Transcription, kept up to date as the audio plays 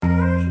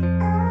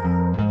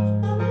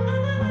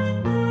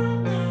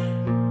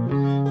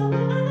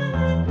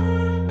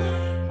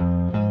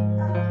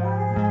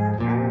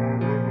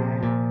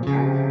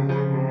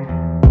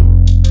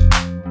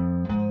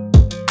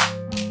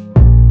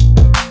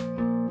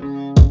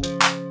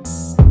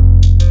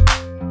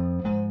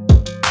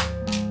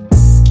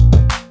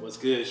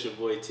It's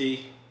your boy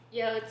T.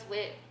 Yo, it's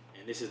Whit.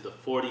 And this is the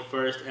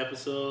 41st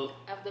episode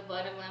Of the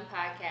Butterland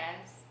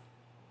Podcast.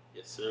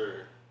 Yes,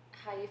 sir.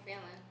 How you feeling?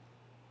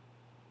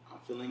 I'm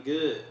feeling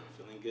good.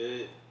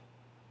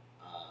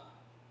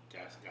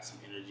 Got some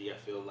energy, I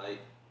feel like.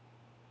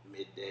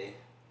 Midday,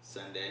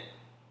 Sunday.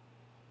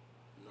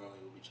 Normally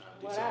we'll be trying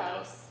to do something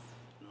else.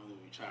 Normally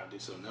we'll be trying to do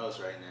something else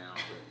right now,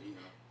 but you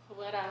know.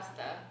 What else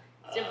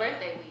though? It's your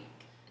birthday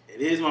week. It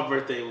is my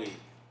birthday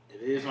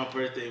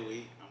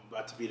week. I'm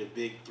about to be the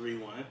big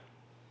 3-1.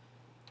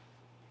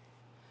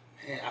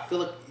 Man, I feel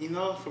like, you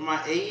know, for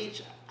my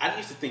age, I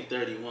used to think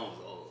 31 was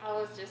old. I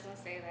was just going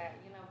to say that,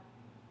 you know,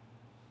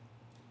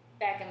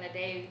 back in the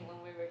day when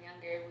we were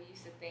younger, we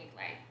used to think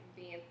like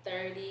being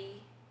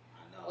 30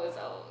 was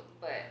old.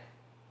 But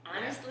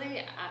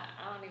honestly,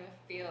 I don't even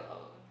feel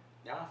old.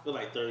 Now I feel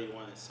like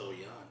 31 is so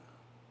young.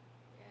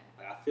 Yeah.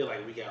 Like I feel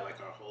like we got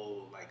like our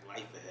whole like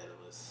life ahead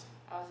of us.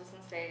 I was just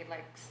going to say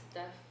like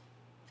stuff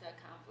to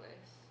accomplish.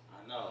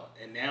 I know.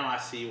 And now I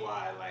see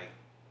why, like,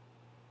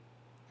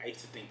 I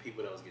used to think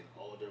people that was getting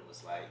older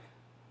was like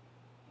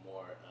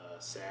more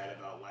sad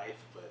about life,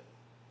 but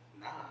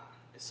nah,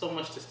 it's so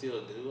much to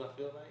still do. I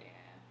feel like,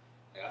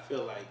 like I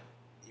feel like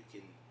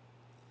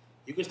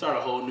you can start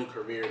a whole new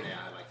career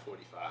now at like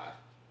 45,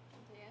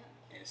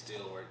 and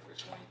still work for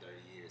 20, 30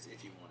 years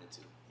if you wanted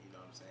to. You know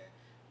what I'm saying?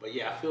 But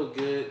yeah, I feel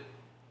good.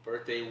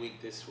 Birthday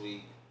week this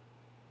week.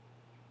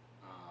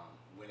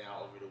 Went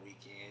out over the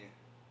weekend.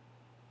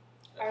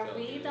 Are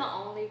we the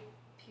only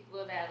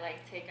people that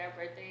like take our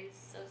birthdays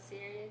so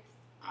serious?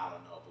 I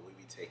don't know, but we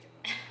be taking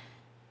them.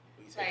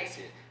 We take it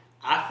serious.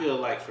 I feel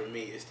like for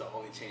me, it's the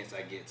only chance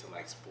I get to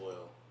like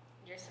spoil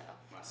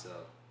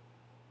myself.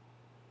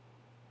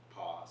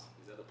 Pause.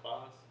 Is that a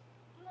pause?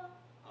 No.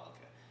 Oh,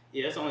 okay.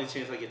 Yeah, that's the only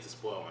chance I get to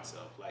spoil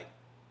myself. Like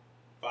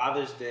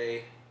Father's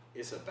Day,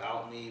 it's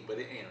about me, but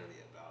it ain't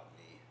really about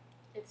me.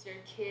 It's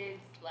your kids,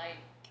 like.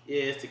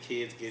 Yeah, it's the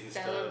kids getting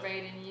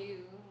celebrating stuff.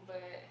 you,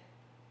 but.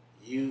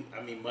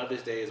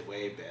 Mother's Day is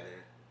way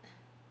better.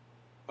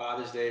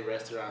 Father's Day,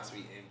 restaurants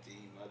be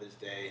empty. Mother's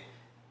Day,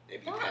 they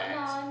be packed.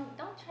 No,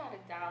 don't try to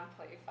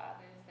downplay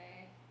Father's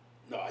Day.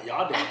 No,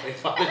 y'all downplay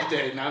Father's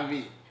Day, not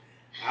me.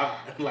 I'm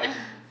like,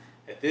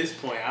 at this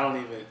point,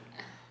 I'm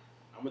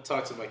gonna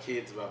talk to my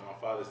kids about my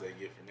Father's Day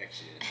gift for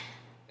next year.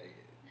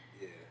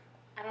 Yeah.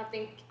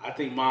 I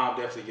think Mom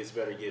definitely gets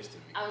better gifts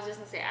than me. I was just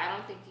gonna say, I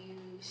don't think you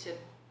should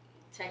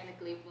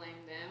technically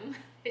blame them.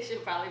 It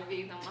should probably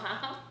be the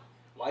mom.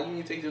 Why you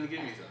didn't take them to give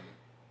me something?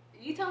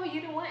 You told me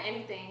you didn't want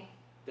anything.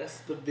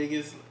 That's the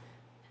biggest.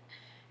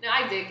 No,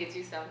 I did get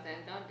you something.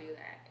 Don't do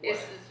that. What?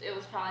 It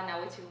was probably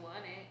not what you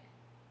wanted.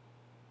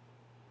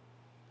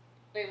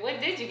 Wait,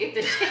 what did you get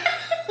this year?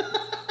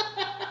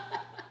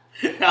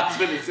 I was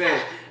gonna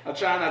say, I'm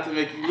trying not to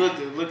make you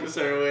look a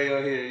certain way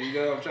on here. You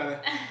know, I'm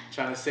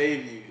trying to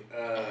save you.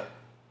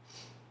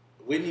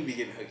 Whitney be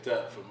getting hooked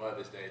up for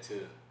Mother's Day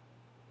too.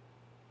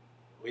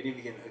 Whitney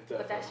be getting hooked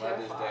up for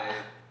Mother's Day.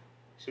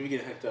 She be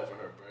getting hooked up for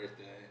her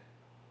birthday.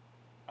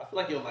 I feel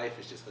like your life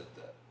is just hooked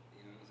up.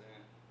 You know what I'm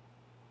saying?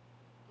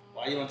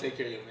 Why you don't take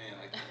care of your man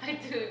like that? I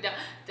do.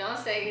 Don't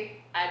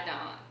say I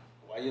don't.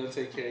 Why you don't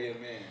take care of your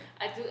man?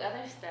 I do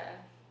other stuff.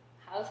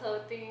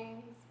 Household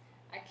things.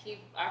 I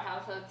keep our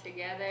household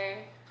together.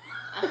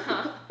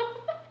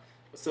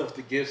 What's up with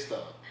the gift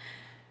stuff?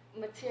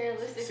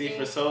 Materialistic See,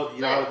 things. y'all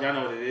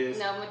know what it is.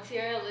 No,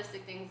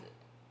 materialistic things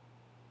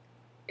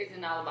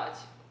isn't all about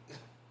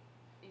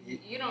you.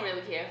 You don't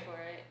really care for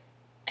it.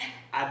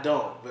 I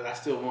don't, but I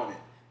still want it.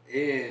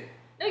 And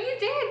no, you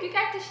did. You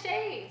got the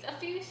shades. A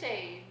few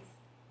shades.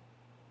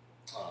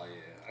 Oh,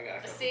 yeah. I got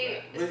a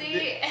couple.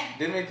 See.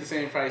 They make the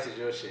same price as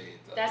your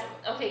shades. That's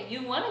okay.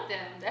 You wanted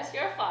them. That's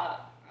your fault.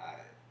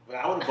 Alright. But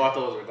I would have bought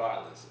those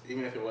regardless,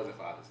 even if it wasn't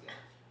Father's Day.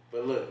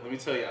 But look, let me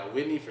tell y'all,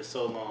 Whitney for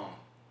so long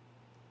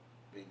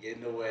been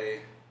getting away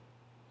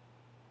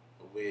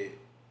with,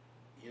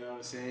 you know what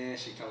I'm saying?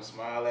 She come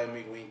smile at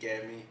me, wink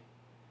at me,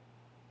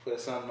 put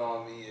something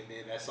on me, and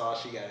then that's all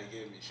she gotta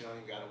give me. She don't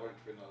even gotta work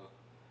for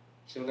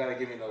she don't gotta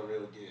give me no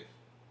real gift.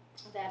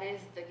 That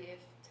is the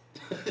gift.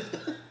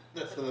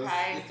 That's the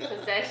prized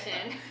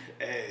possession.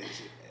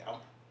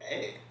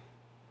 Hey,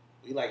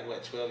 we like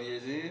what, 12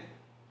 years in?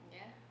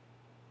 Yeah.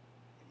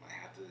 You might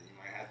have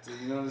to,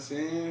 you know what I'm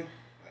saying?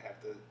 Might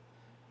have to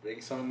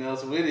bring something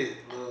else with it,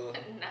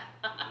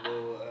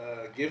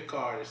 little gift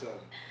card or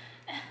something.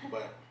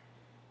 But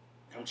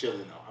I'm chilling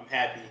though. I'm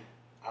happy.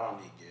 I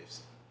don't need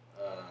gifts.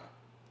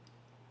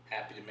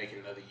 Happy to make it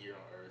another year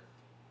on Earth.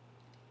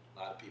 A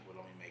lot of people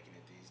don't be making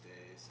it these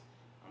days.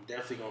 I'm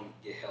definitely gonna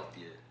get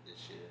healthier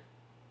this year.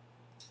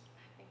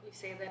 I think we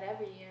say that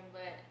every year,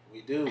 but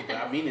we do. But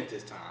I mean it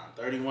this time.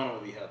 31, I'm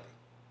gonna be healthy.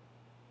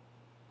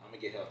 I'm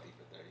gonna get healthy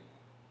for 31.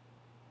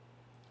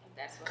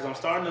 That's what. Because I'm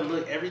starting to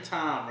look every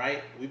time.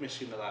 Right, we've been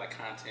shooting a lot of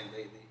content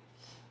lately.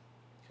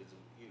 Because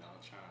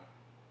trying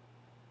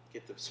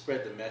to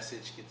spread the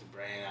message, get the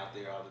brand out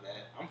there, all of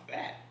that. I'm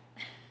fat.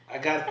 I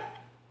got.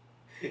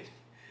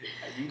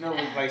 You know,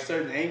 with like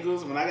certain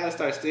angles, when I gotta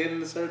start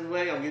standing a certain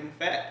way, I'm getting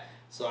fat.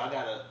 So at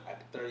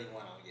 31,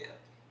 I'm gonna get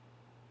healthy.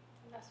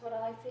 That's That's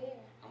what I like to hear.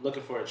 I'm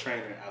looking for a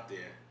trainer out there.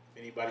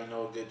 If anybody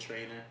know a good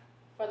trainer.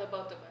 For the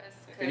both of us.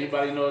 If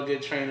anybody know a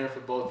good trainer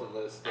for both of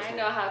us. I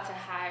know how to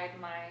hide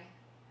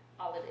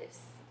all of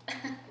this.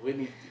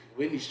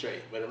 Whitney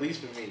straight, but at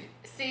least for me.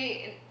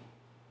 See,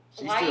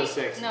 she's still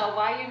sexy. No,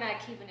 why you not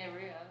keeping it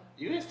real?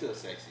 You is still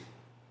sexy.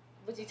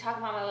 But you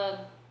talking about my little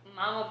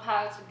mama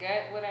pouch,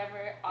 gut,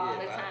 whatever, all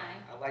the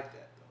time. I like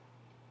that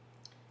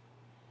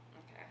though.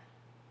 Okay.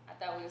 I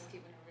thought we was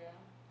keeping it real.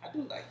 I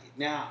do like it.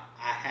 Now,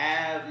 I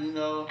have,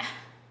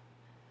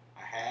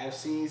 I have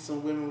seen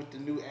some women with the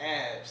new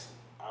abs.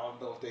 I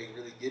don't know if they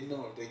really getting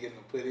them or if they getting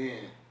them put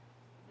in.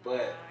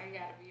 But I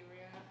gotta be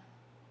real.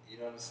 You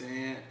know what I'm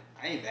saying?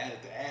 I ain't mad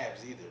at the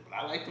abs either, but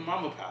I like the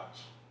mama pouch.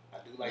 I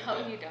do like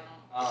that. No, you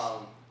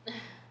don't.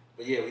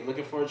 But yeah, we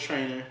looking for a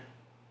trainer.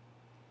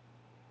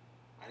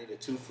 I need a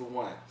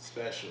 2-for-1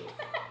 special.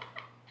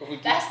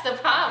 That's the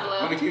problem.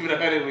 I'm gonna keep it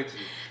 100 with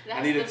you. That's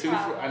I need a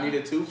problem.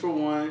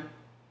 2-for-1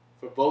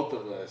 for both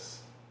of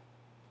us.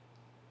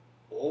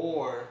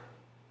 Or,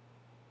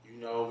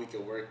 we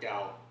could work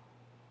out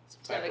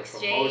some type of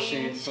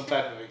promotion, some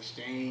type of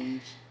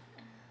exchange.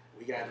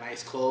 We got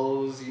nice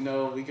clothes,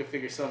 we can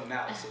figure something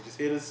out. So just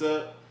hit us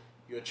up.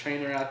 You're a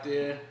trainer out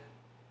there.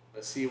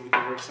 Let's see if we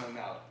can work something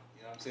out.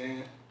 You know what I'm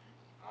saying?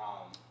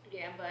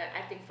 Yeah, but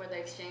I think for the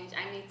exchange,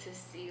 I need to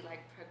see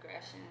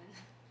progression.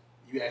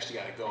 You actually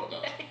got to go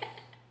though.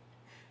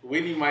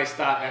 Whitney might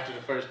stop after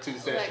the first 2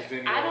 sessions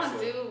anyway. I don't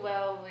do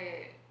well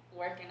with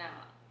working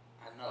out.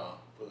 I know.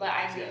 But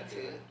I need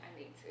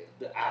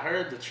to. I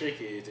heard the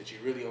trick is that you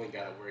really only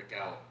got to work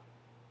out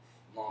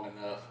long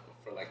enough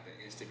for the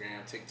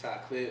Instagram,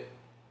 TikTok clip,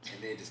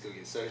 and then just go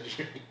get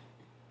surgery.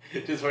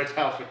 Just work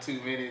out for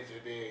 2 minutes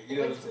and then,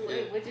 what I'm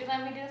saying? Would you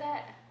let me do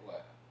that?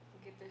 What?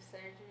 Get the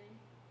surgery?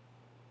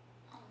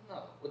 I don't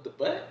know. With the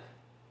butt?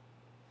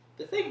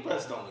 The fake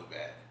butts don't look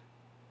bad.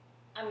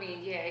 I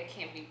mean, yeah, it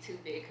can't be too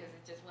big because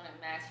it just wouldn't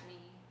match me.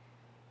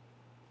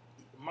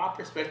 My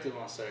perspective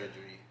on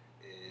surgery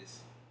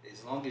is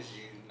as long as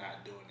you're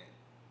not doing it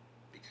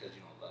because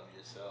you don't love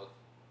yourself,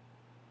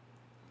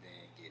 then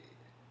get it.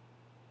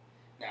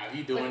 Now, if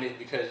you're doing it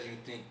because you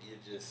think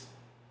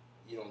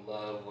you don't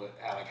love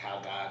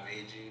how God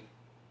made you,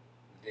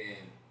 then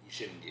you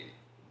shouldn't get it.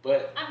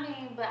 But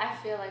I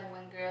feel like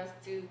when girls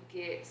do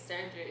get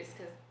surgery, it's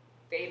because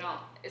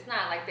it's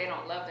not like they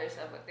don't love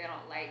themselves, but they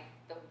don't like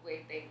the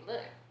way they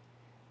look.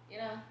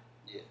 Yeah.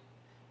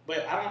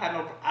 But I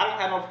don't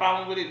have no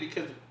problem with it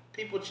because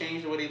people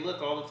change the way they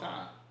look all the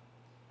time.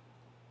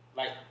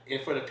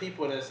 And for the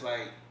people that's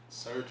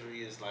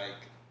surgery is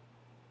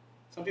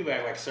some people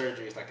act like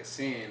surgery is a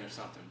sin or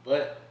something,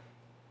 but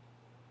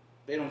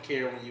they don't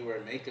care when you wear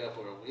makeup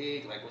or a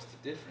wig. What's the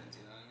difference?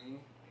 You know what I mean?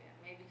 Yeah,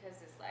 maybe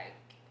because it's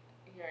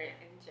you're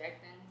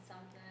injecting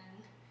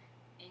something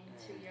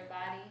into your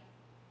body.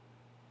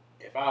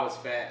 If I was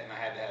fat and I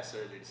had to have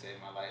surgery to save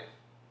my life,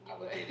 I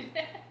would get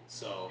it.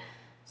 So,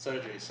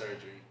 surgery is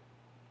surgery.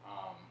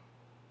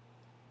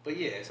 But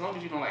yeah, as long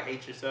as you don't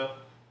hate yourself,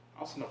 I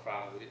don't see no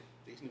problem with it.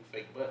 These new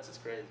fake butts is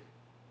crazy.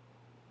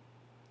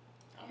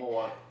 I'm gonna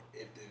want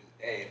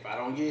if I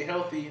don't get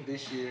healthy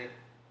this year,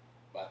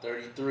 by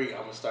 33,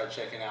 I'm gonna start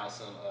checking out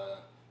some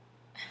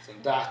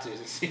doctors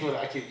and see what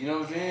I can. You know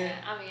what I'm saying?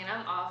 Yeah,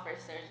 I'm all for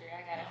surgery.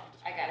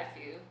 I got a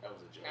few. That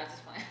was a joke. No,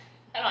 just playing.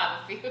 I don't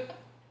have a few. What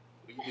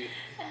you did?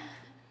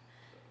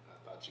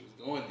 I thought you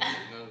was going there.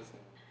 You know what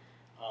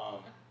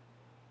I'm saying?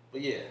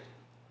 But yeah,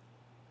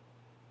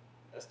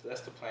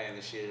 that's the plan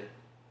this year.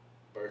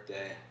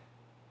 Birthday.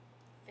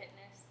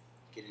 Fitness.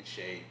 Get in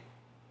shape.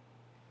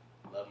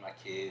 Love my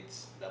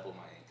kids. Double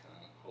my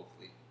income,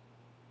 hopefully.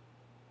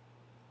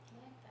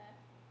 I like that.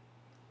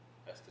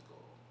 That's the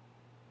goal.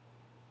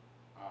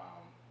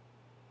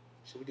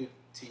 Should we do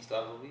tea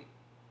start of the week?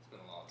 It's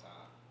been a long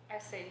time. I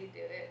say you do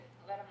it.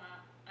 Let them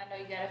out. I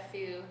know you got a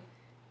few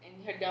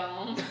in your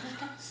dome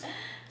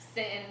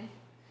sitting.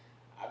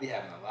 I be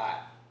having a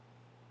lot.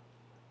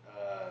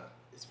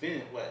 It's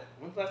been what?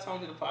 When's the last time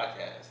we did a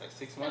podcast?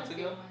 6 months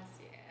ago? 6 months,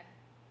 yeah.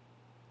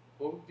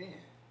 Where we been?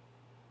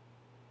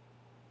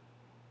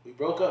 We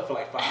broke up for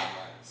 5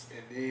 months,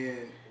 and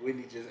then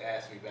Whitney just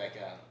asked me back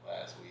out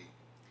last week.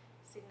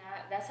 See,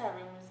 now that's how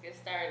rumors get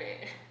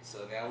started.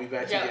 So now we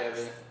back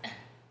together.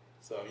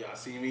 So if y'all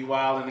see me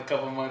wilding a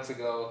couple months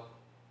ago,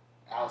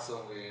 out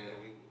somewhere,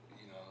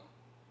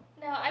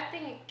 No, I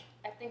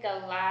think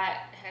a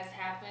lot has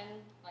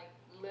happened,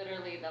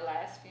 literally the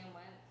last few months.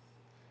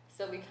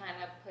 So we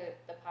kind of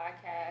put the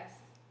podcast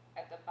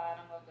at the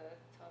bottom of the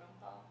totem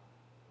pole.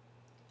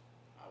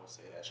 I would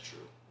say that's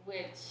true.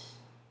 Which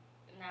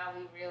now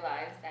we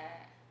realize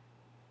that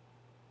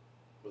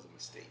was a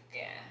mistake.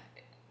 Yeah,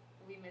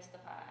 we missed the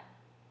pod.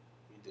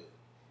 We do.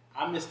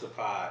 I missed the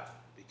pod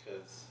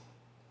because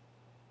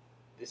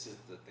this is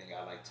the thing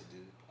I like to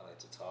do. I like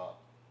to talk.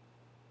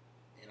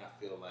 And I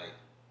feel like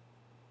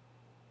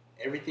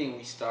everything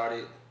we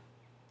started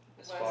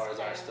as far as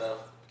our stuff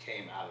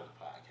came out of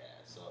the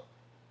podcast. So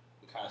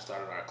we kind of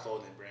started our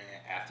clothing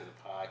brand after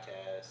the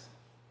podcast.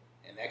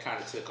 And that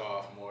kind of took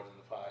off more than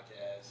the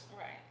podcast.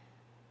 Right.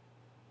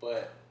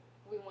 But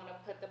we want to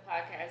put the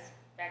podcast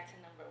back to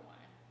number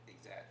one.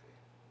 Exactly.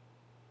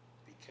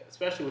 Because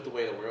especially with the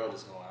way the world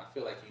is going, I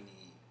feel like you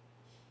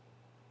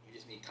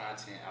just need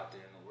content out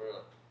there in the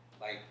world.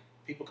 Like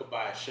people could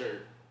buy a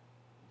shirt,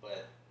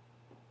 but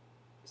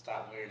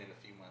stop wearing it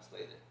a few months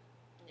later.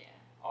 Yeah.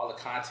 All the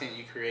content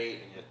you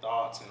create and your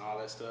thoughts and all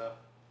that stuff,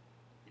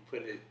 you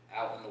put it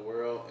out in the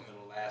world and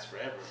it'll last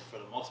forever for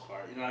the most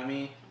part. You know what I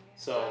mean? Yeah.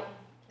 So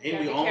and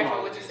we own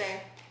all of this.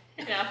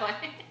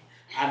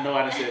 I know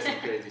I done said some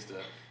crazy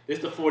stuff. This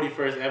is the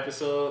 41st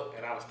episode,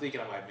 and I was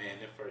thinking, I'm like, man,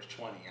 the first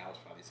 20, I was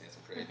probably saying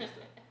some crazy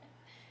stuff.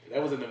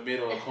 That was in the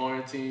middle of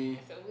quarantine.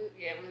 So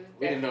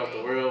we didn't know if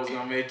the world was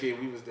gonna make it.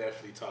 We was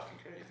definitely talking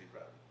crazy,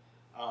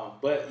 probably.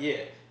 But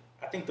yeah,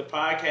 I think the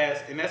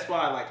podcast, and that's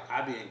why like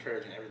I be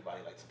encouraging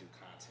everybody like to do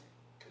content,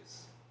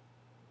 because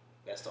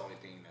that's the only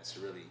thing that's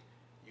really,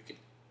 you can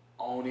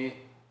own it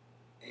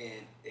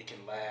and it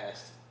can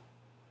last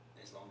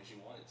as long as you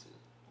want it to.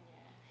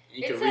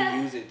 Yeah. You can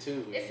reuse it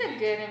too. It's a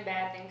good and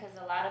bad thing, because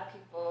a lot of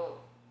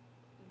people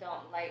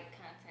don't like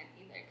content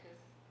either, because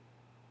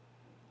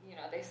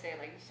they say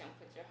like you shouldn't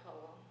put your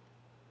whole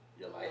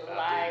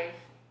life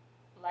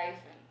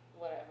and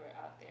whatever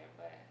out there,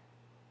 but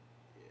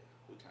yeah,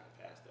 we kind of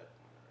passed that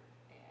point already.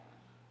 Yeah,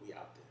 we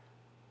out there.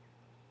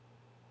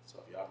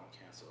 So if y'all gonna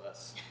cancel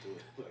us, do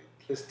it. Like,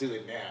 let's do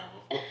it now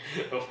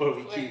before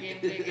we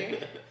keep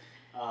it.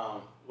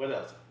 What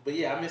else? But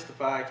yeah, I missed the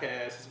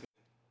podcast. It's been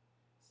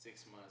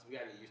 6 months. We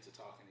gotta get used to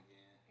talking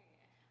again.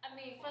 Yeah. I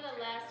mean, for the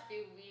last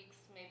few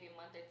weeks, maybe a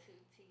month or two,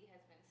 T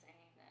has been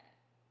saying that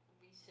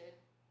we should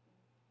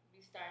be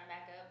starting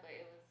back up, but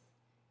it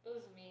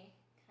was me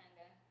kind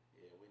of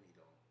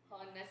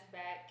holding us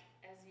back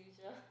as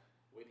usual.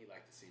 Whitney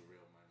like to see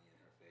real money in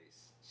her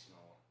face. She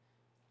don't want.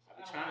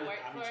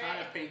 I be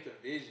trying to paint the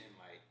vision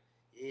like,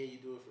 yeah,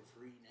 you do it for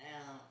free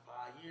now,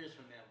 5 years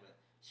from now, but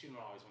she don't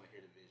always want to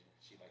hear the vision.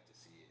 She like to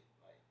see it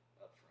like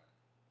up front.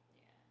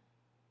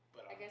 Yeah.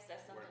 But I guess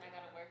that's something I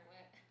gotta work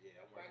with.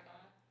 Yeah, I'm working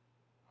on.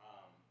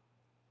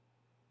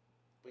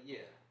 But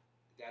yeah,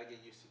 gotta get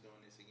used to doing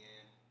this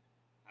again.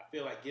 I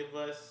feel like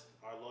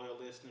our loyal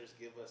listeners,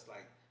 give us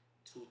like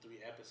 2-3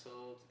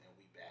 episodes and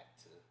we back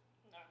to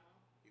normal.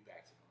 Yeah. We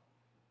back to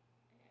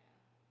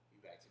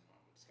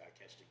normal. Just gotta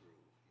catch the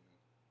groove,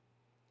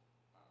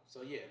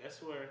 So yeah,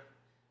 that's where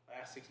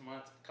last 6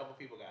 months, a couple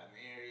people got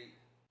married.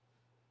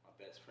 My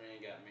best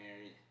friend got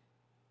married.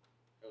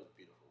 It was a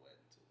beautiful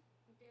wedding too.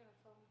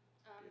 Beautiful.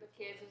 The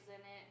kids was in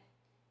it.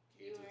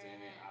 Kids was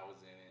in it. I was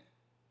in it.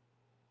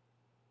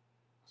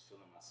 I was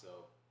feeling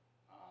myself.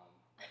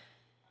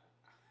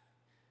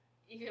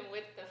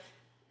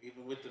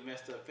 Even with the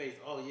messed up face.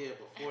 Oh yeah,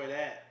 before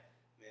that,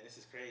 man,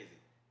 this is crazy.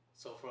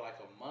 So for like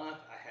a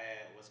month, I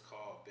had what's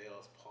called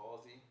Bell's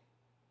palsy.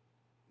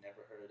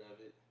 Never heard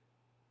of it.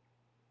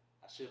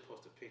 I should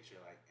post a picture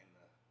like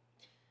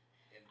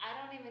I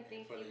don't even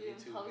think you even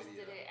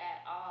posted it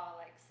at all.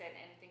 Like said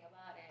anything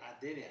about it. I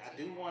didn't. I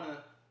do want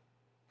to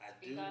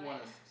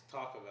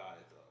talk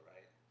about it though,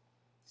 right?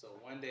 So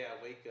one day I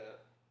wake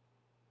up.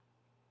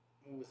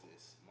 When was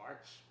this?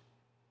 March.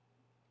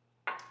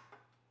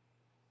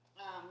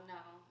 No.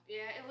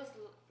 Yeah, it was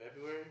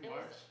February,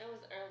 March. It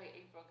was early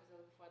April, because it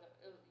was before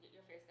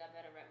your face got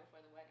better right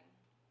before the wedding.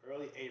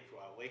 Early April,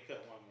 I wake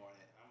up one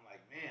morning. I'm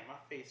like, man, my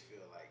face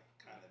feel like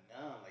kind of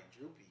numb, like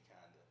droopy,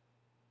 kind of.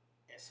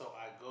 And so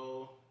I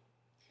go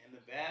in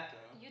the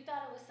bathroom. You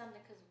thought it was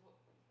something because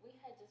we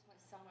had just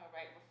went somewhere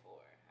right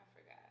before. I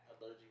forgot.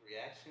 Allergic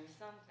reaction.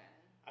 Something.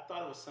 I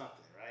thought it was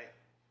something, right?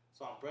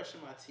 So I'm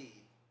brushing my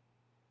teeth,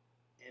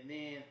 and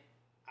then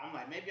I'm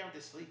like, maybe I'm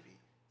just sleepy.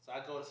 So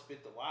I go to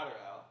spit the water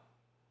out.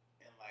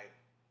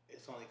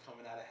 It's only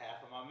coming out of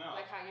half of my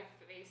mouth. Like how your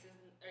face is,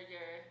 or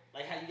your...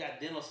 Like how you got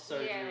dental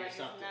surgery or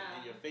something,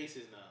 and your face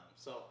is numb.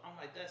 So I'm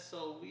like, that's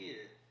so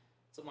weird.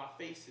 So my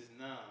face is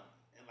numb.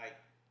 And like,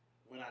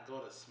 when I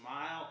go to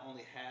smile,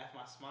 only half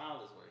my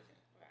smile is working.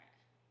 Right.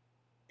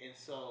 And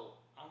so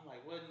I'm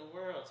like, what in the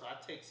world? So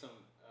I take some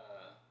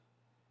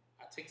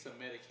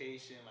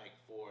medication like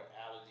for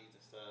allergies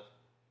and stuff.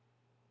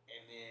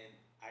 And then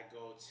I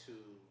go to...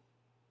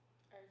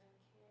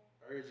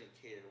 Urgent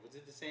care. Was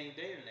it the same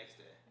day or the next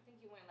day?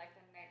 You went like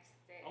the next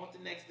day. I went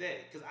the next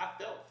day because I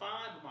felt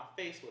fine, but my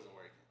face wasn't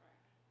working.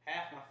 Right.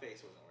 Half my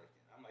face wasn't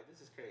working. I'm like, this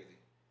is crazy.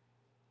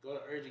 Go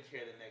to urgent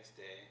care the next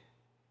day,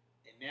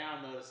 and now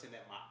I'm noticing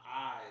that my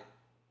eye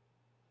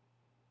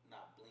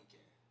not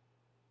blinking.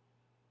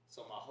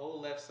 So my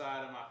whole left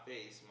side of my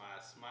face, my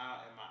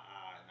smile and my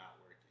eye not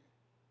working.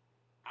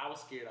 I was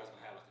scared I was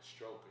gonna have like a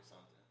stroke or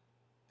something.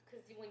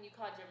 Because when you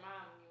called your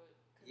mom,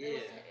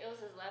 it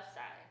was his left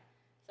side.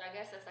 So I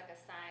guess that's like a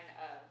sign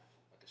of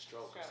like a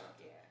stroke or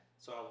something. Yeah.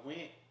 So I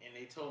went and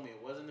they told me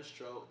it wasn't a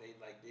stroke. They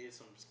like did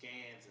some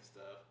scans and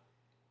stuff.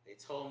 They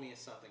told me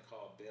it's something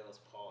called Bell's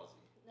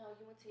palsy. No,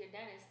 you went to your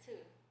dentist too.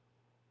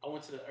 I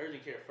went to the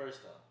urgent care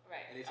first though.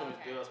 Right. And they told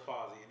me it's Bell's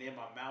palsy. And then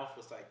my mouth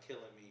was like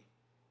killing me.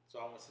 So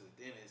I went to the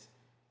dentist.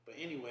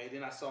 But anyway,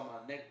 then I saw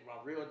my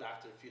real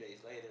doctor a few days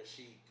later.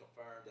 She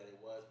confirmed that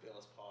it was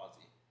Bell's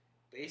palsy.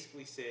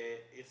 Basically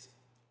said it's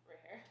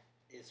rare.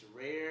 it's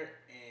rare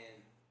and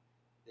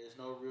there's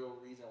no real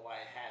reason why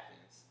it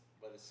happens,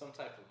 but it's some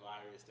type of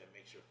virus that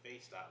makes your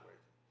face stop working.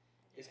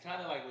 It's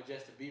kind of like what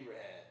Justin Bieber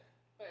had.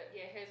 But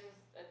yeah, his was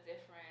a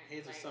different.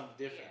 His was something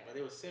different, but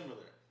it was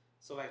similar.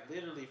 So like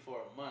literally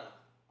for a month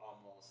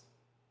almost,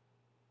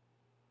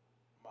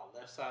 my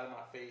left side of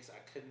my face I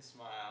couldn't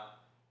smile,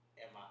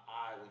 and my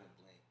eye wouldn't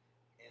blink.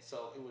 And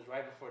so it was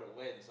right before the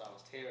wedding, so I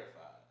was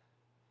terrified.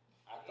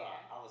 I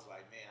thought I was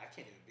like, man, I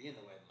can't even be in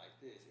the wedding like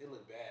this. It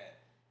looked bad.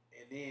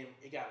 And then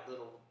it got a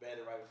little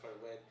better right before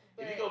the wedding.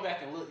 But if you go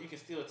back and look, you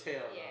can still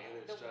tell that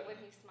it was struggling. When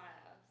he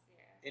smiles,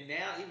 yeah. And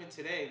now, even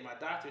today, my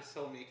doctors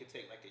told me it could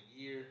take like a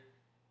year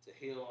to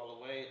heal all the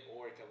way,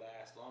 or it could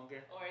last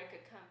longer. Or it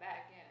could come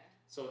back, yeah.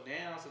 So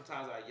now,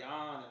 sometimes I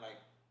yawn and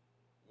like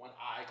one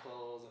eye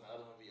closed and the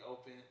other one be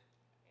open.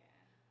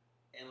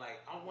 Yeah. And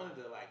like I'm one of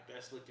the like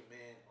best looking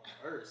men on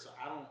earth, so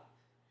I don't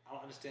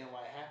understand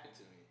why it happened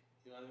to me.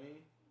 You know what I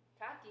mean?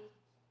 Cocky.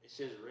 It's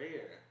just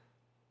rare.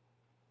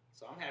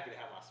 So I'm happy to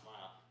have my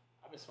smile.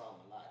 I've been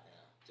smiling a lot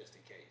now, just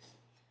in case.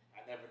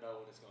 I never know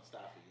when it's gonna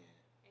stop again.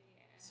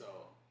 Yeah.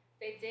 So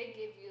they did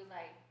give you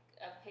like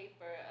a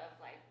paper of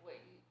like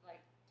what you like.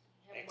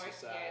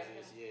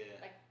 Exercises,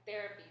 like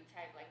therapy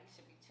type. Like you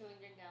should be chewing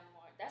your gum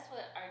more. That's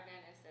what our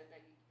dentist said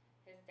that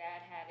his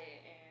dad had it,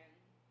 and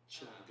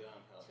chewing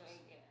gum helps.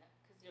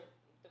 Because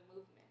the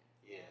movement.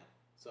 Yeah.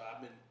 So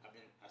I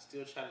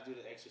still try to do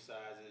the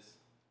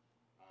exercises.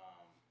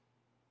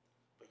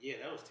 But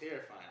yeah, that was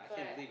terrifying. I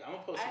can't believe it. I'm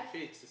gonna post some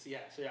pics to see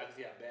so y'all can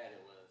see how bad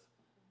it was.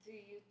 Do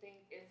you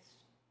think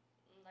it's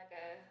like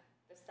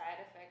the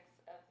side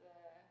effects of the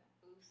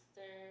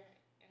booster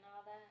and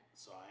all that?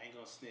 So I ain't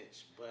gonna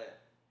snitch,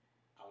 but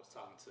I was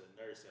talking to a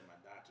nurse at my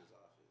doctor's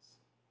office,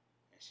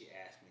 and she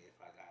asked me if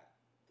I got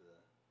the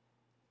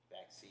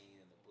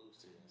vaccine and the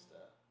booster and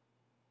stuff,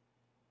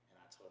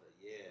 and I told her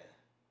yeah.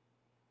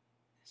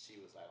 And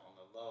she was like, on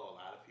the low, a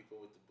lot of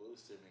people with the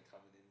booster have been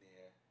coming in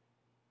there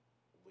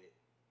with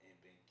and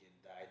been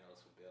getting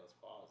diagnosed with Bell's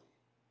palsy.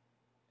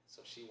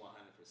 So she 100%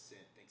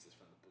 thinks it's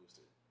from the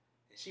booster.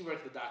 And she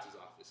worked at the doctor's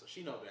office, so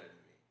she know better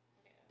than me.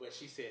 Yeah. But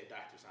she said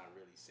doctors aren't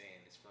really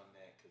saying it's from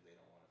that because they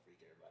don't want to freak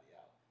everybody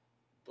out.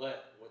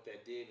 But what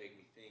that did make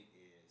me think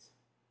is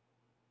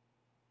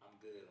I'm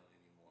good on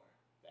any more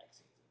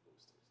vaccines and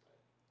boosters.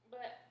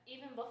 But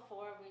even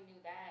before we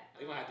knew that,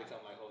 they're gonna have to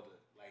come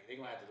they're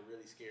gonna have to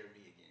really scare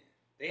me again.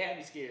 They had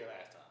me scared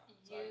last time.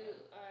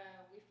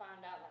 We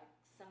found out like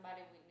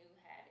somebody we knew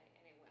had it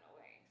and it went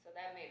away, so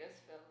that made us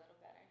feel a little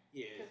better.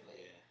 Yeah.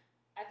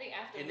 I think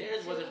after and week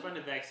theirs 2, wasn't from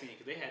the vaccine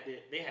because they had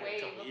it a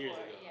couple years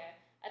ago. Yeah,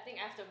 I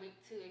think after week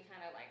 2 it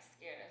kind of like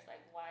scared us.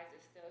 Like, why is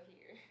it still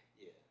here?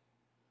 Yeah.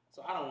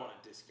 So I don't want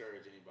to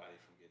discourage anybody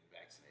from getting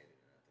vaccinated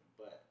or nothing,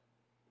 but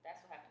that's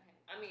what happened to him.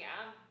 I mean,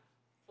 I'm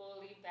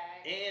fully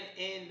back.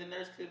 And the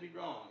nurse could be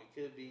wrong. It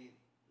could be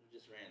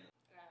just random.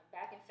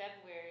 Back in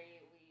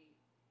February, we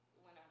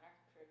went on our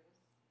cruise.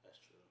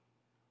 That's true.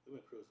 We've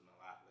been cruising a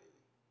lot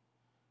lately.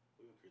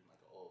 We've been cruising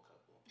like an old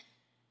couple.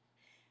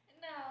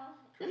 No.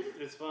 Cruises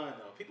is fun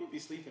though. People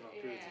be sleeping on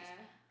cruises.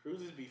 Yeah.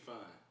 Cruises be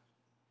fun.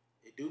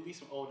 It do be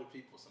some older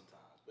people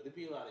sometimes, but it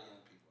be a lot of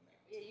young people now.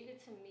 Yeah, you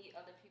get to meet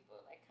other people,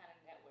 like kind of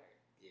network.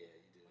 Yeah,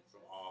 you do.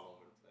 From all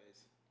over the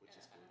place, which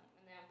is cool.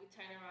 And then we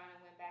turned around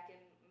and went back in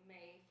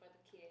May for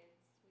the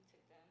kids. We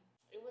took them.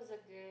 It was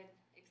a good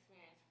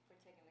experience for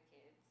taking the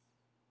kids.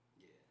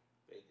 Yeah,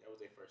 that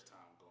was their first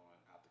time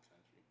going out the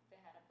country.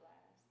 They had a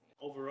blast. Yeah.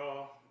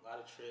 Overall, a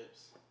lot of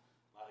trips,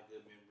 a lot of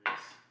good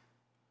memories.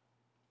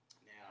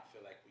 Now I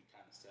feel like we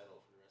kind of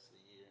settled for the rest of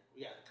the year.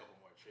 We got a couple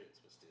more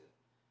trips, but still,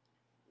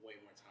 way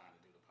more time to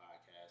do the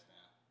podcast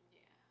now.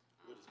 Yeah.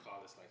 We'll just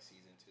call this like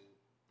season 2.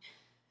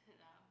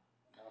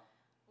 No.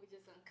 We're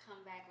just gonna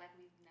come back like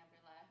we've never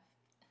left.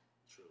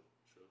 True.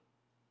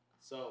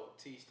 So,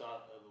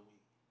 T-Thought of the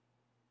week.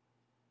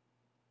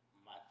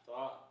 My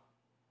thought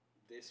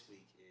this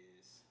week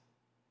is,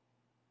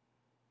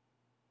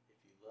 if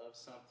you love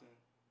something,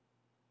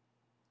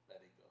 let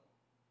it go.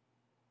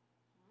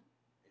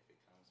 If it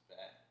comes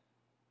back,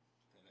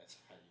 then that's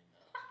how you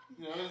know.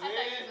 You know what I'm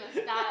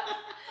saying?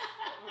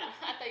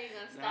 I thought you were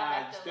gonna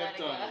stop after letting it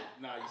go.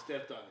 Nah, you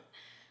stepped on it.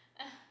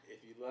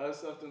 If you love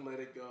something,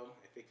 let it go.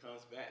 If it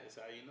comes back, that's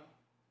how you know.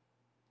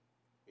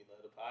 We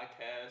love the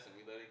podcast and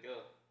we let it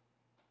go.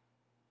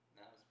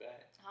 Now it's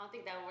back. I don't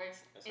think that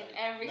works in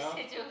every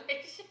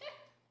situation.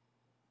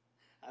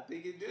 I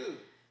think it do.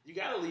 You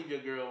gotta leave your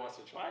girl once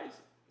or twice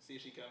and see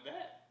if she come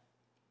back.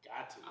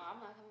 Got to. Oh,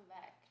 I'm not coming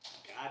back.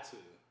 Got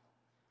to.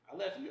 I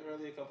left you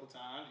early a couple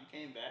times. You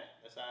came back.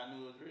 That's how I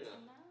knew it was real.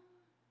 No,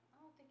 I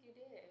don't think you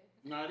did.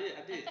 No, I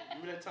did.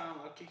 Remember that time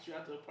I kicked you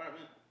out the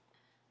apartment?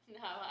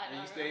 No, I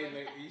don't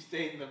remember. You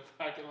stayed in the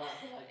parking lot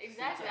for like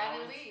exactly, 6 hours. I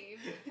didn't leave.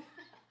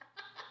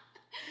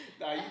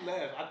 Nah, you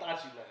left. I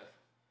thought you left.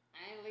 I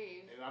didn't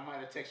leave. And I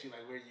might have texted you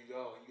like, where you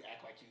go? And you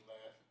act like you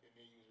left. And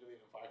then you was really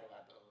in the parking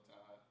lot the whole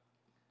time.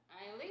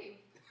 I didn't leave.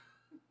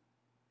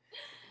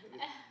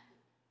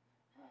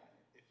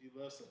 If you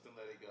love something,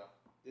 let it go.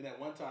 Then at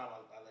one time,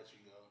 I let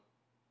you go.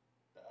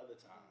 The other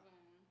time,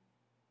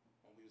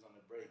 when we was on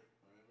the break,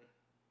 remember?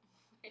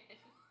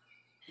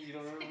 You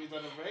don't remember we was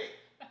on the break?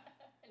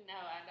 No,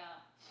 I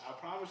don't. I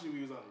promise you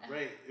we was on the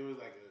break. It was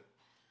like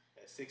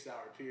a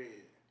 6-hour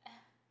period.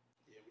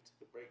 Yeah, we took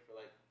a break for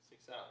like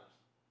 6 hours.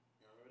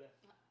 You remember that?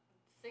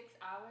 6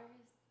 hours?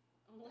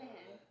 When?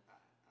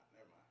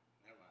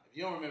 Never mind. If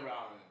you don't remember,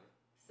 I don't remember.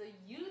 So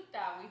you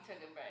thought we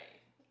took a break?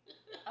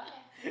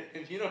 Okay.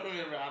 If you don't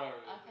remember, I don't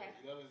remember. Okay.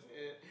 You know what I'm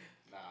saying?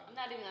 Nah. I'm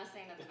not even gonna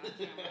say nothing on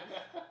camera.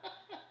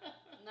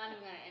 I'm not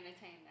even gonna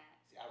entertain that.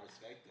 See, I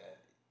respect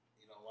that.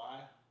 You know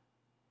why?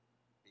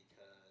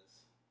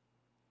 Because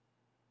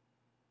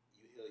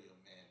you heal your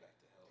man back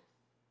to health.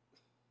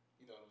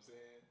 You know what I'm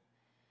saying?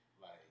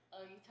 Like.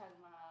 Oh, you talking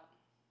about?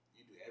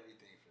 You do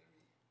everything for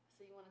me.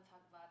 So you want to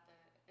talk about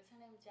is her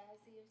name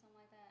Jazzy or something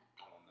like that?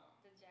 I don't know.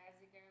 The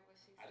Jazzy girl,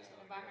 what she I just said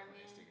know about her on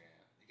man? Instagram.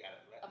 You got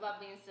it. About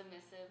being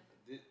submissive.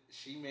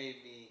 She made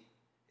me.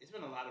 It's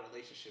been a lot of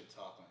relationship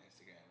talk on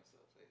Instagram and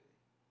stuff lately,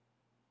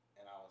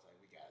 and I was like,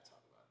 we gotta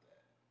talk about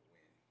that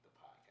when the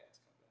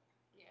podcast comes back.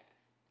 Yeah,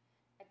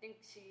 I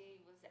think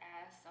she was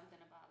asked something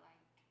about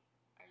like,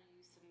 are you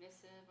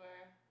submissive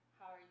or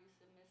how are you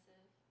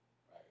submissive?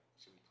 Right.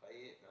 Should we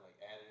play it or like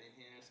add it in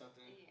here or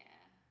something? Yeah,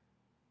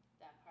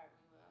 that part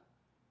we will.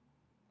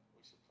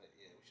 We should play.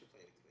 Yeah, we should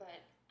play the clip.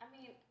 But I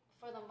mean,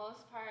 for the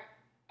most part,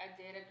 I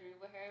did agree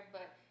with her,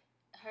 but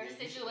her Wait,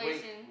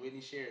 situation. Whitney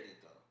shared it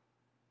though.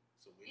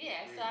 So Whitney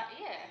agreed.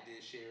 You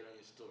did share it on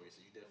your story, so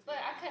you definitely. But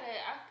I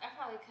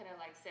probably could have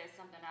like said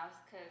something else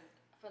because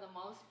for the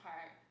most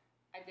part,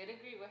 I did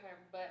agree with her,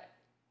 but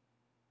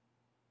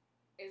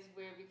it's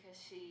weird because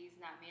she's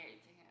not married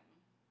to him.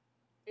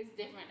 It's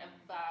different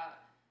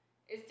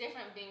It's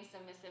different being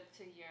submissive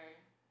to your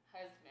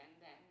husband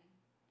than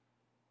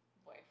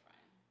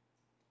boyfriend.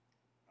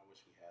 I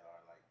wish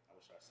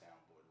our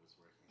soundboard was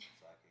working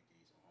so I could give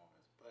you some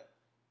horns. But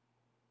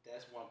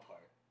that's one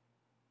part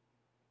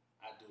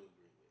I do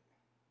agree with,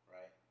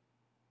 right?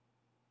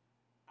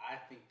 I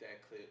think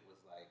that clip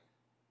was like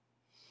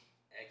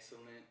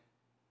excellent.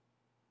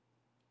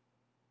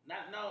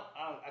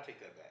 I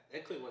take that back.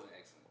 That clip wasn't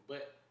excellent,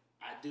 but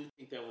I do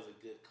think that was a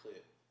good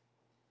clip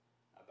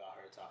about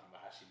her talking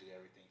about how she do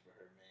everything for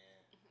her man.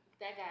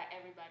 That got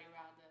everybody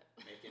riled up.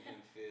 Making him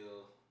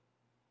feel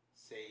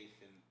safe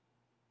and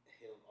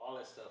all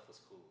that stuff was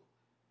cool.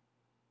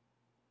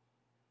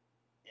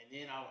 And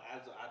then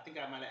I think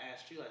I might have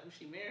asked you like, who's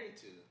she married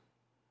to?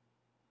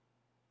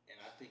 And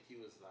I think you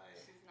was like,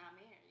 she's not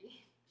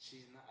married.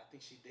 She's not. I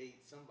think she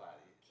dates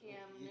somebody.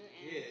 Cam Newton.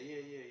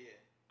 Yeah.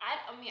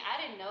 I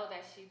didn't know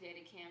that she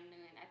dated Cam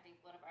Newton. I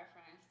think one of our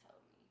friends told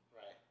me.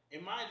 Right.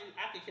 And mind you,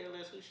 I could care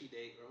less who she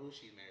date or who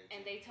she's married to.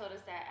 And they told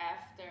us that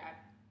after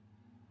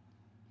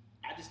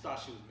I just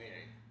thought she was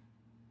married.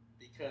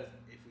 Because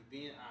if we're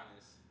being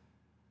honest,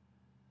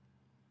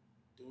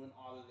 doing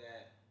all of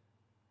that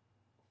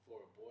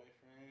for a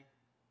boyfriend,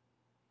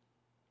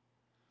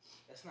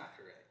 that's not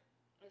correct.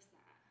 It's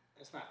not.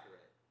 That's not correct.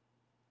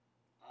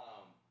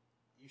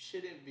 You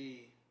shouldn't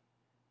be.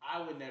 I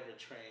would never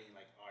train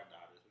like our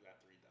daughters. We got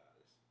 3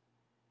 daughters.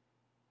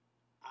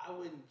 I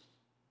wouldn't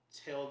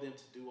tell them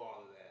to do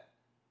all of that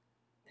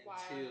while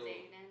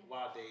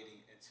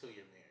dating until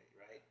you're married,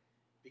 right?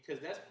 Because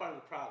that's part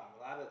of the problem.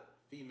 A lot of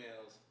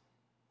females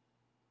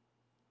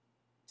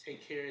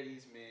take care of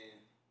these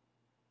men,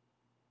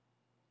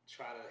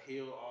 try to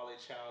heal all their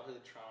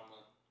childhood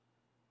trauma,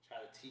 try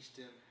to teach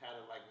them how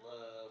to like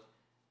love,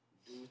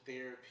 do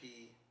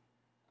therapy,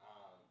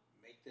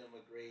 make them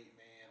a great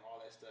man,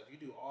 all that stuff. You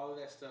do all of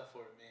that stuff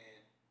for a man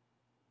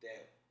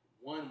that,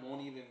 1,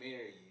 won't even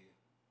marry you,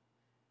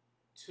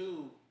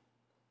 2,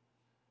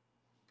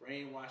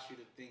 brainwash you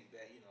to think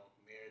that,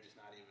 marriage is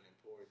not even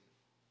important,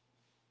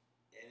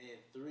 and then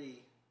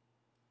 3,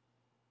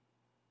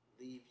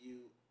 leave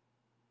you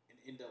and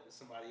end up with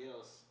somebody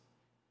else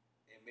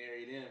and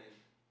marry them and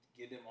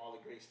give them all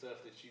the great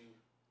stuff that you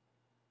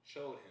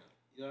showed him.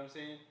 You know what I'm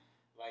saying?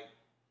 Like,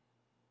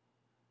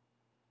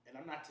 and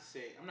I'm not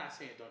saying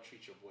don't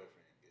treat your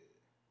boyfriend good.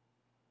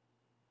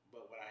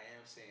 But what I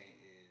am saying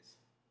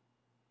is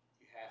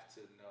you have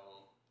to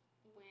know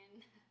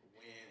when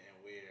and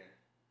where,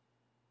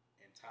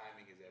 and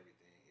timing is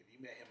everything. If you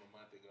met him a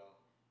month ago,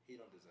 he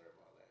don't deserve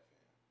all that,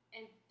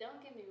 fam. And don't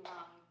get me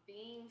wrong,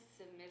 being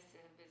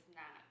submissive is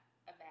not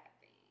a bad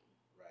thing.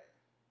 Right.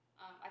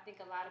 I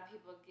think a lot of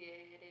people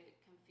get it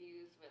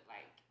confused with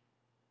like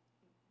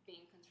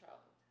being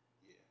controlled.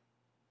 Yeah,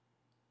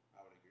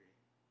 I would agree.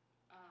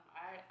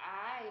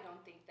 I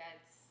don't think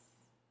that's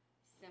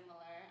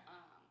similar.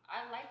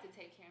 I like to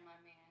take care of my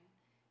man.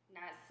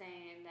 Not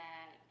saying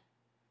that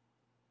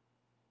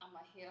I'm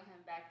gonna heal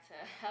him back to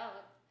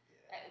health.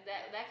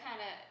 Yeah. That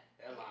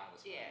line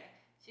was funny. Yeah,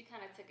 she kind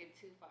of took it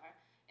too far.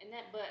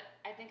 But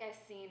I think I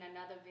seen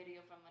another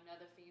video from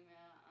another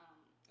female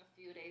a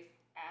few days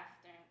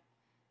after,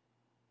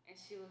 and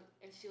she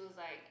was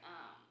like,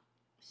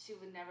 she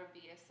would never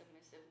be a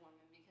submissive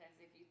woman because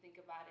if you think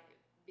about it,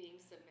 being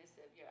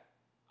submissive, you're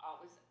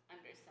always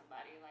under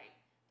somebody. Like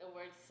the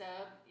word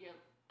sub, you're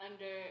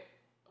under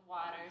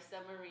water.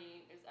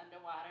 Submarine is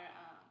underwater.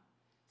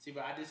 See,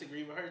 but I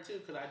disagree with her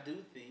too because I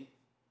do think,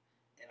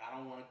 and I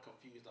don't want to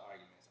confuse the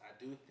arguments. I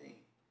do think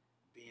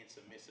being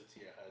submissive to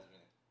your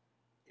husband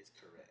is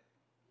correct,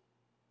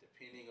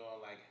 depending on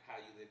like how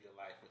you live your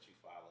life, what you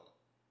follow.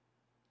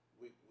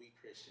 We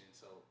Christians,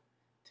 so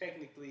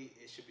technically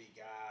it should be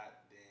God.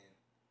 Then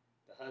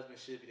the husband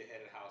should be the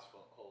head of the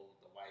household.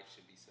 The wife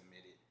should be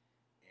submitted,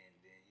 and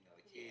then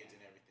the kids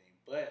and everything.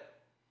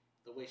 But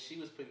the way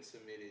she was putting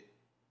submitted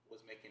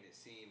was making it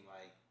seem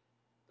like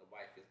the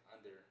wife is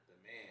under the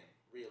man.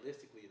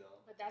 Realistically,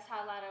 though. But that's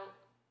how a lot of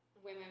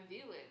women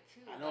view it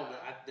too. I know, but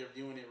they're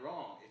viewing it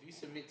wrong. If you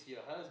submit to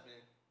your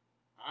husband,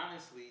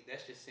 honestly,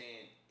 that's just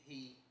saying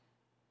he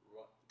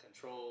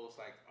controls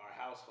like our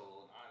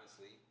household.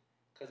 Honestly,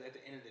 because at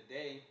the end of the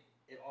day,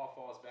 it all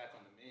falls back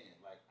on the men.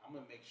 Like I'm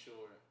gonna make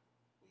sure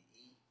we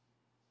eat.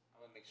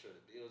 I'm gonna make sure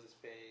the bills is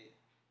paid.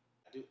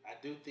 I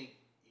do think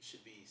you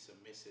should be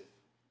submissive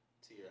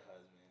to your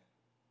husband,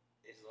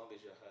 as long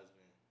as your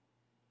husband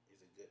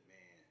is a good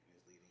man and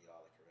is leading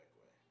y'all the correct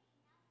way.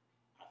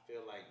 I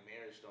feel like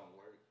marriage don't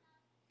work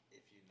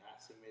if you're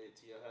not submitted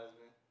to your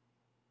husband,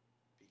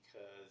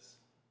 because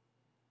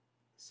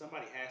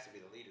somebody has to be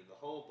the leader. The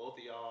whole both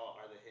of y'all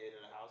are the head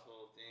of the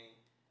household thing,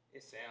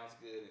 it sounds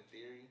good in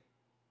theory,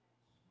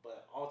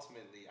 but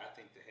ultimately I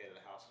think the head of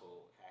the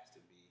household has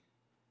to be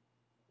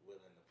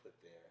willing to put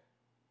their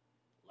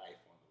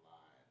life on the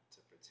line to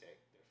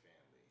protect their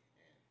family.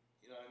 And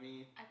you know what I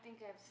mean? I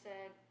think I've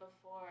said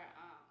before,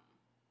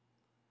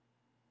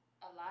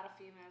 a lot of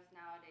females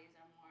nowadays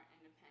are more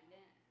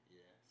independent.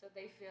 Yeah. So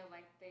they feel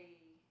like they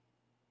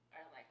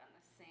are like on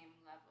the same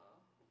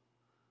level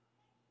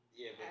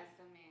as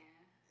the man.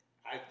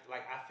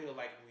 I feel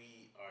like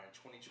we are in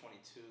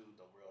 2022,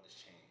 the world has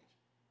changed.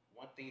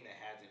 One thing that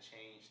hasn't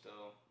changed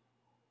though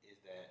is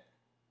that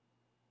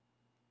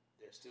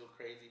there's still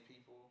crazy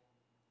people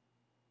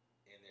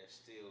and there's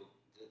still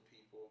good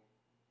people.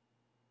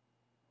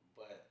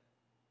 But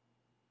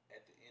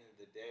at the end of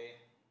the day,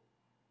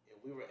 if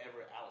we were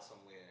ever out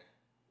somewhere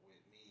with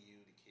me, you,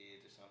 the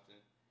kids or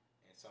something,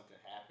 and something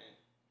happened,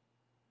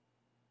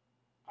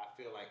 I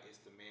feel like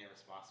it's the man's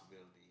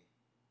responsibility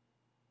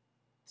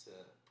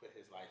to put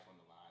his life on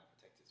the line and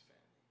protect his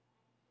family.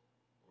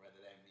 Whether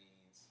that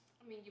means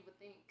you would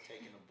think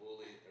taking a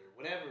bullet or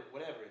whatever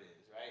it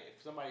is, right?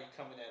 If somebody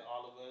coming at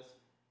all of us,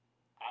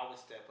 I would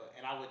step up,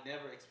 and I would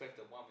never expect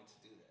a woman to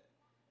do that.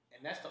 And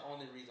that's the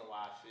only reason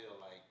why I feel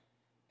like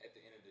at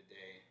the end of the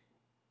day,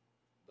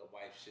 the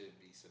wife should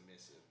be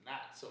submissive.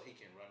 Not so he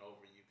can run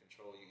over you,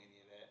 control you, any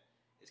of that.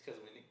 It's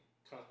because when it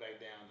comes back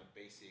down to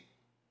basic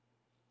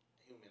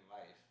human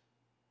life,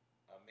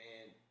 a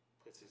man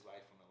puts his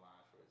life on the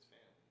line for his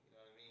family. You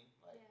know what I mean?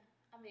 Like,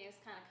 yeah. It's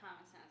kind of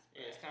common sense.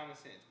 Yeah, it's common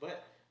sense.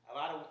 But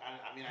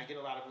I get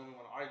a lot of women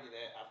want to argue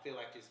that. I feel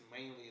like it's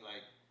mainly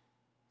like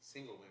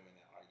single women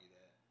that argue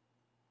that.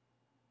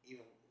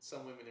 Even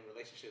some women in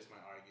relationships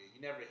might argue.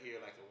 You never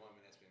hear like a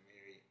woman that's been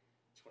married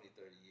 20,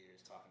 30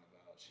 years talking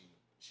about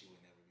she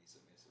would never be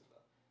submissive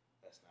though.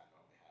 That's not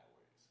normally how it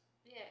works.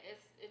 Yeah,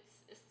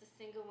 it's the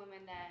single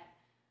women that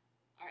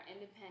are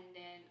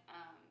independent,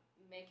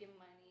 making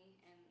money,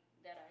 and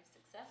that are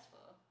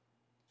successful.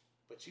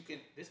 But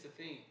this is the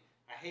thing.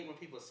 I hate when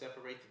people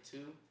separate the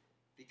two,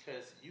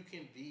 because you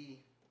can be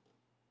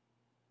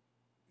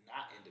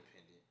not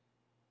independent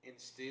and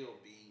still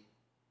be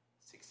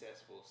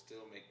successful,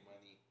 still make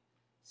money,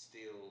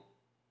 still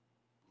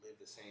live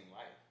the same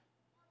life.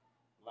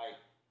 Like,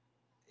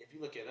 if you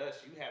look at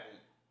us, you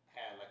haven't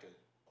had like a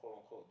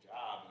quote unquote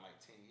job in like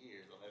 10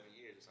 years, 11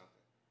 years or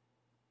something.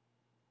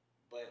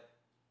 But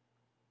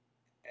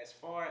as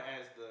far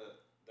as the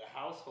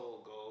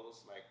household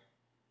goes, like,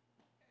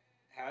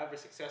 however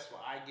successful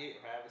I get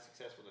or however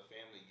successful the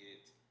family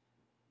gets,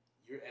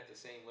 you're at the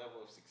same level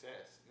of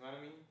success. You know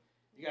what I mean?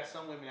 You got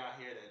some women out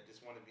here that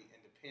just want to be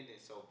independent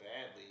so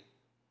badly,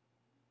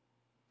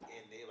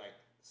 and they like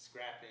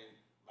scrapping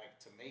like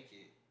to make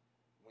it,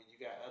 when you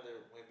got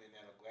other women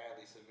that'll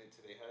gladly submit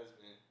to their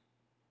husband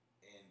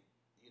and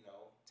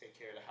take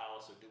care of the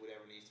house or do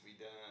whatever needs to be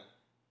done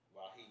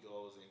while he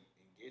goes and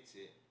gets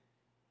it,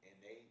 and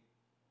they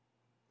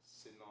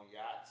sitting on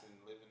yachts and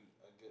living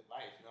a good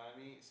life. You know what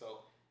I mean?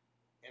 So,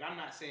 and I'm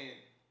not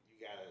saying you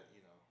gotta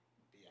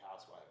be a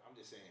housewife. I'm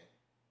just saying,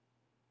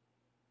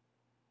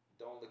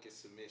 don't look at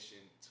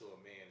submission to a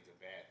man as a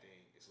bad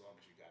thing, as long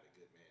as you got a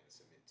good man to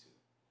submit to.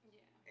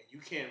 Yeah. And you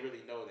can't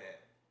really know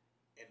that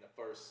in the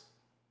first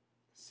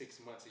 6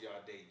 months of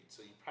y'all dating,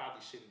 so you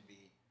probably shouldn't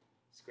be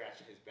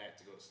scratching his back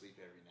to go to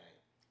sleep every night.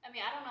 I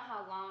don't know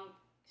how long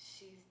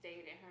she's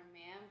dated her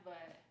man,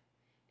 but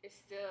it's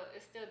still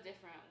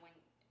different when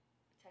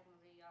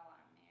technically y'all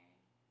aren't married.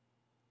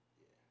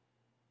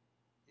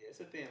 Yeah, it's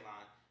a thin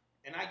line,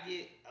 and I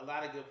get a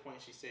lot of good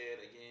points she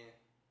said. Again,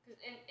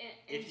 because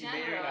if you're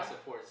married, I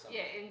support something.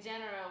 Yeah, in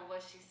general,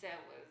 what she said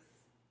was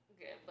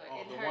good, but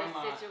in her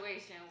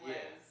situation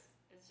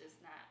it's just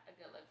not a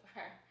good look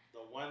for her.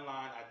 The one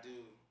line I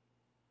do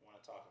want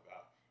to talk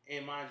about,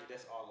 and mind you,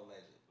 that's all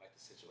alleged, like the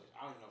situation.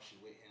 I don't even know if she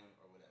with him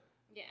or whatever.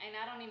 Yeah, and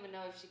I don't even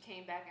know if she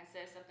came back and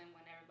said something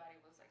when everybody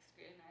was like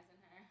scrutinizing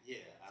her.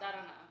 Yeah. I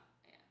don't know.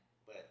 Yeah.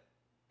 But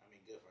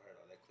good for her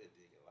though. That clip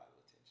did get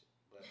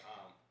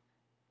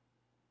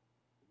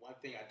one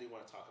thing I do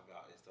want to talk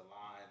about is the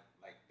line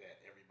like that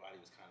everybody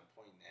was kind of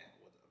pointing at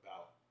was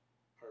about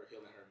her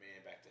healing her man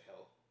back to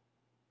health,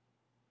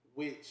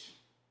 which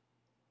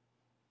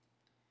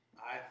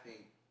I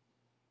think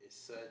is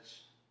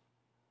such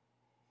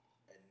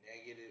a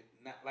negative,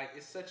 not like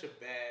it's such a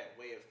bad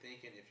way of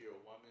thinking. If you're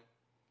a woman,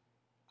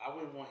 I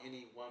wouldn't want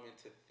any woman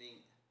to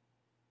think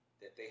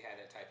that they had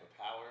that type of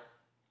power,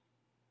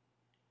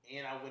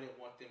 and I wouldn't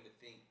want them to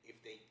think if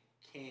they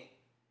can't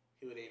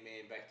heal their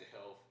man back to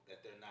health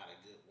that they're not a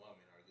good woman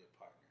or a good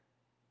partner.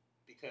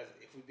 Because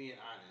if we're being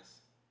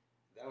honest,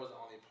 that was the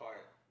only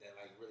part that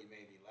like really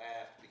made me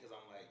laugh because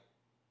I'm like,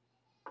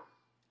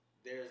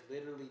 there's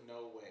literally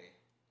no way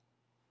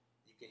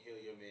you can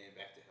heal your man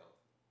back to health.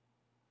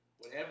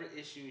 Whatever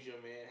issues your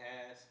man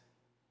has,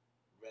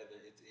 whether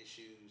it's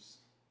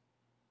issues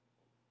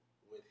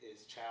with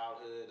his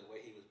childhood, the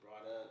way he was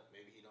brought up,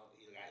 maybe he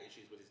got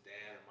issues with his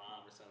dad or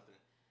mom or something.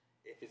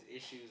 If it's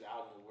issues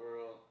out in the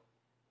world,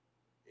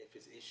 if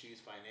it's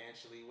issues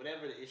financially,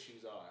 whatever the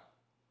issues are,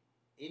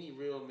 any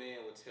real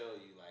man will tell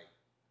you like,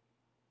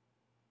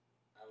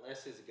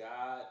 unless it's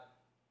God,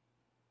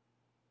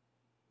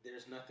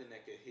 there's nothing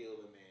that could heal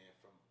a man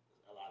from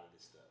a lot of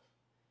this stuff.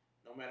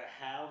 No matter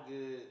how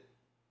good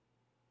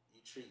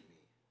you treat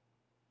me,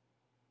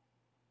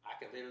 I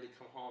could literally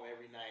come home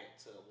every night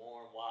to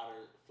warm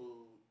water,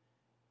 food,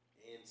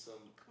 and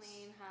some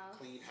clean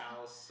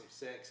house, some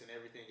sex, and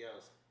everything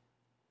else.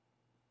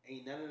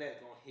 Ain't none of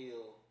that gonna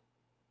heal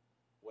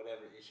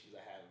whatever issues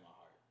I have in my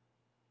heart.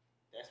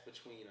 That's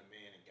between a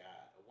man and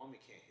God. A woman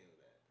can't heal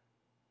that.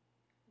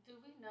 Do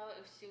we know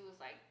if she was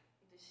like,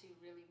 did she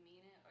really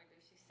mean it, or did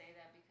she say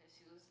that because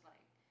she was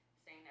like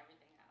saying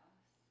everything else?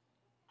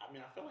 I mean,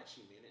 I feel like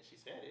she meant it. She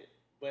said it,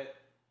 but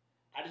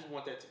I just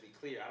want that to be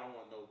clear. I don't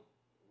want no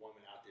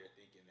woman out there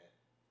thinking that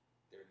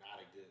they're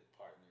not a good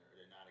partner or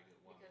they're not a good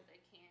woman because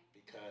they can't.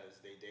 Because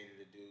they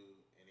dated a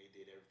dude and they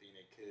did everything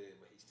they could,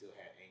 but he still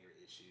had anger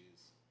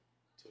issues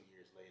 2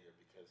 years later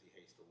because he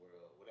hates the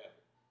world. Whatever.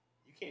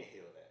 You can't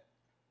heal that.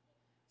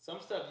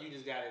 Some stuff you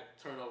just gotta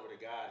turn over to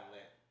God and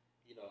let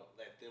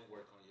them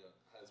work on your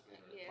husband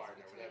or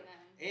partner or whatever.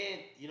 Them. And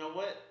you know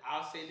what?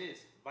 I'll say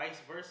this,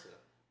 vice versa.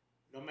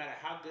 No matter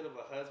how good of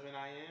a husband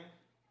I am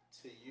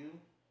to you,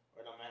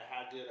 or no matter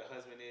how good a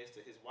husband is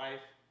to his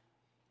wife,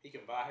 he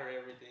can buy her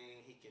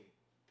everything. He can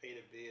pay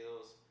the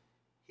bills.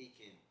 He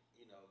can,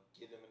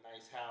 give them a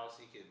nice house.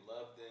 He can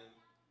love them,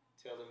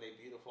 tell them they're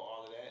beautiful,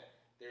 all of that.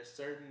 There's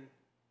certain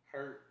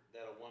hurt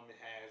that a woman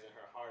has in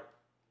her heart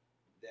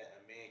that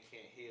a man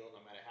can't heal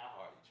no matter how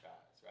hard he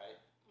tries, right?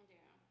 Yeah.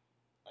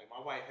 Like my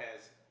wife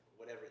has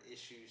whatever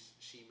issues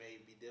she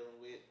may be dealing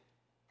with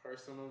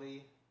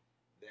personally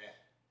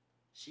that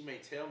she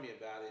may tell me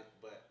about it,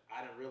 but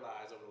I didn't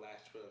realize over the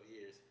last 12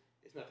 years,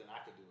 there's nothing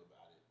I could do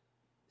about it.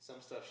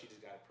 Some stuff she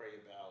just got to pray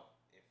about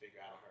and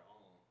figure out on her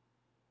own.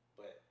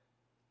 But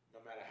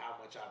no matter how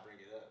much I bring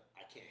it up,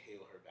 I can't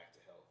heal her back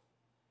to health.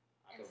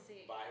 I can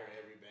buy her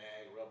every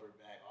bag, rubber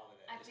bag, all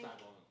of that.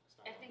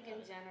 I think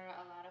in general,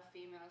 a lot of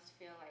females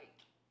feel like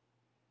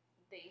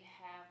they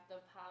have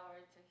the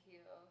power to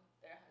heal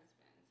their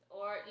husbands,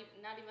 or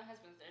not even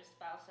husbands, their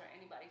spouse or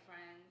anybody,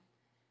 friend.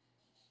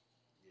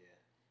 Yeah,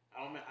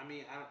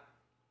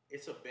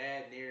 it's a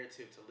bad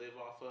narrative to live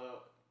off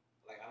of.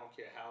 Like I don't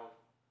care how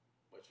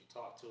much you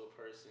talk to a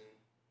person.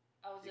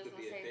 You could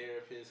be a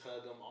therapist,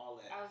 hug them, all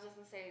that. I was just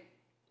gonna say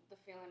the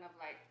feeling of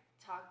like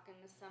talking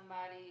to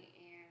somebody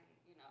and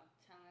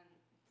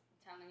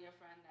telling your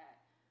friend that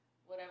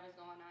whatever's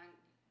going on,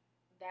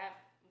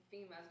 that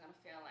female's gonna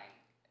feel like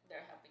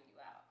they're helping you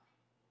out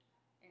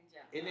in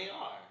general. And they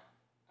are,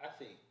 I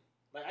think.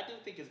 Like I do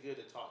think it's good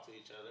to talk to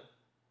each other.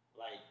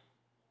 Like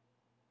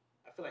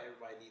I feel like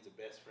everybody needs a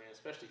best friend,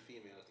 especially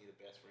females need a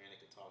best friend they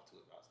can talk to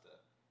about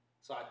stuff.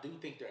 So I do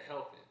think they're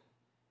helping.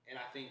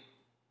 And I think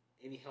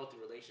any healthy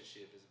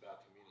relationship is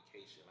about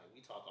communication. Like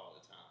we talk all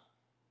the time,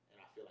 and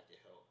I feel like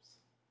it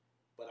helps.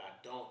 But I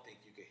don't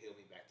think you can heal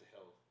me back to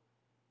health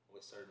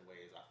with certain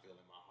ways I feel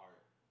in my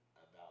heart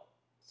about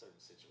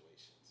certain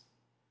situations.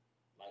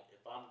 Like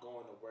if I'm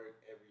going to work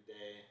every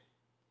day,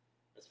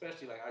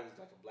 especially like I use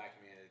like a black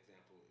man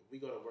example. If we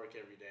go to work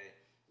every day,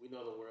 we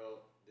know the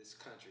world, this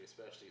country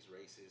especially, is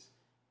racist.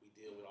 We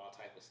deal with all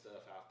type of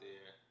stuff out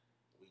there.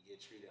 We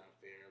get treated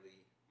unfairly,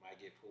 might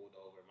get pulled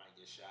over, might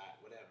get shot,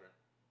 whatever.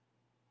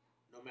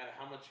 No matter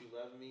how much you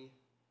love me,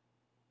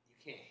 you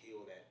can't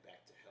heal that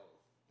back to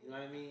health. You know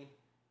what I mean?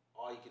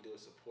 All you can do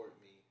is support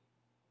me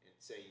and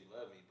say you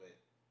love me, but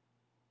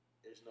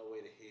there's no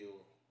way to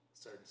heal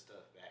certain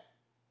stuff back.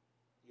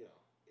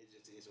 It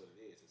just is what it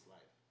is. It's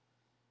life.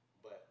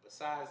 But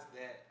besides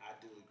that, I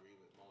do agree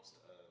with most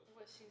of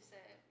what she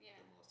said. Yeah.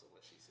 Most of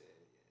what she said.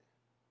 Yeah.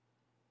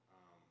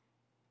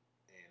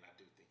 And I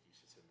do think you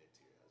should submit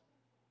to your husband.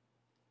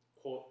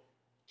 Quote,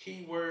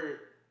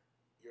 keyword,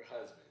 your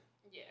husband.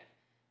 Yeah.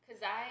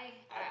 Because I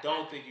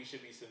don't think you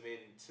should be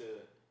submitting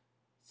to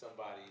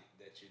somebody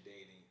that you're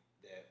dating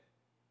that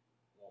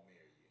won't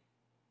marry you.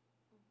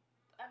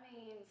 I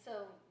mean,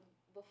 so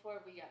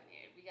before we got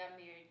married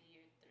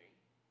year 3.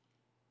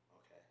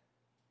 Okay.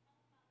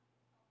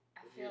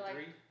 I Was feel you like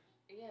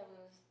 3? yeah, we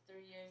was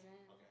 3 years in.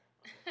 Okay.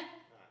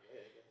 Go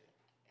ahead.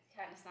 It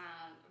kind of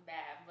sound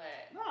bad,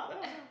 but No, that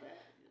wasn't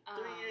bad.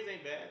 3 years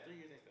ain't bad. 3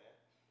 years ain't bad.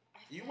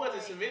 You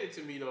wasn't like submitted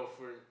to me though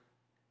for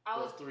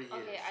those 3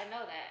 years. Okay, I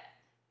know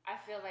that. I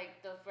feel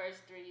like the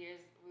first 3 years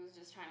we was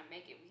just trying to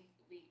make it.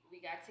 We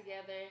got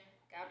together,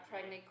 got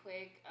pregnant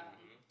quick,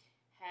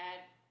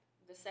 had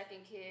the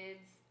second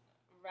kids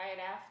right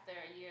after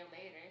a year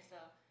later. So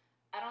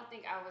I don't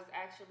think I was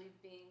actually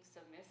being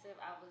submissive.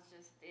 I was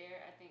just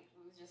there. I think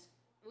we was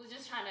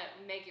just trying to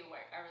make it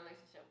work. Our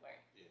relationship work.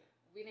 Yeah.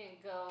 We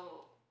didn't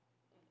go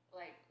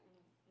like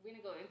we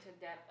didn't go into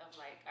depth of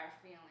like our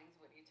feelings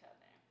with each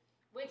other,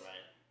 which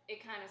it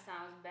kind of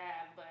sounds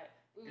bad, but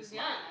we was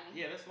young. Life.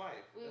 Yeah, that's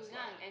life. We was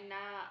young, and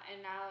now.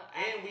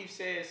 And we've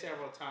said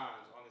several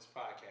times on this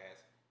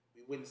podcast,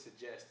 we wouldn't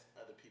suggest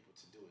other people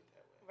to do it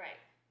that way. Right.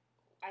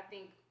 I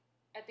think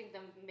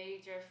the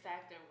major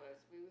factor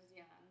was we was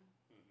young.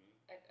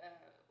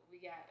 We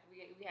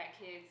had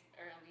kids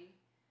early,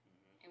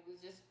 and we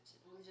was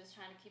just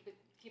trying to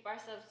keep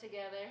ourselves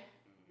together,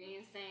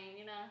 being sane,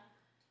 you know.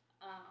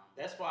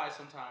 That's why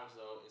sometimes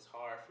though it's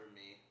hard for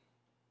me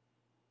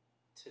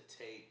to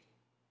take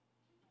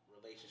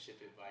relationship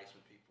advice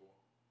from people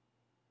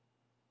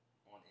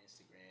on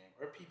Instagram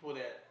or people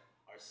that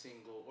are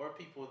single or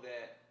people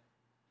that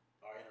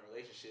are in a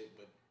relationship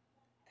but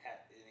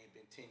it ain't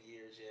been 10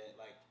 years yet.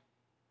 Like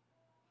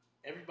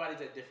everybody's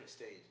at different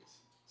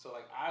stages. So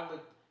like I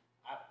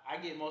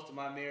get most of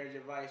my marriage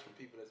advice from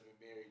people that's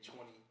been married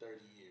 20, 30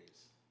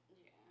 years.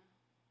 Yeah.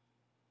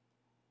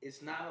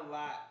 It's not a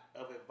lot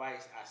of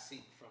advice I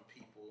seek from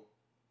people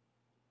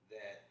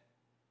that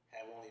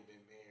have only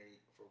been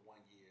married for 1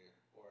 year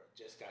or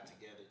just got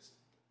together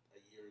a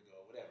year ago,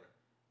 whatever.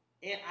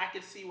 And I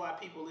could see why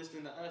people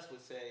listening to us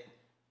would say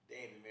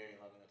they ain't been married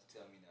long enough to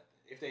tell me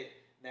nothing.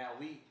 Now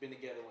we've been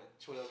together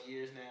 12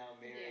 years now,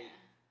 married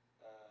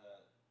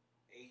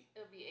 8.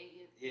 It'll be 8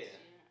 years. Yeah. This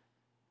year.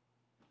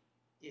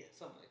 Yeah,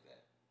 something like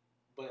that.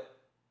 But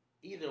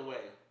either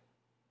way,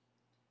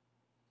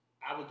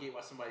 I would get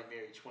why somebody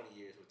married 20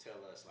 years would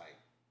tell us like,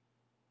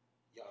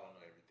 y'all don't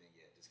know everything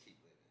yet, just keep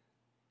living.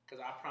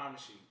 Because I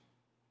promise you,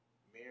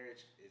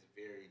 marriage is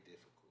very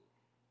difficult.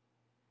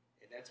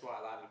 And that's why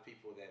a lot of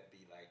people that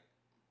be like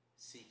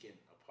seeking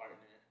a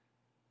partner,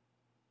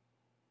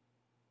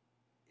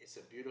 it's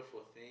a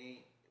beautiful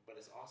thing, but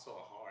it's also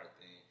a hard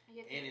thing.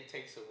 And it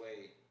takes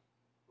away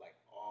like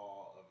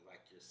all of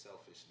like your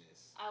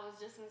selfishness. I was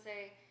just gonna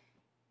say,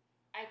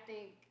 I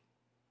think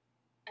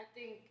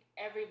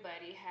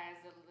everybody has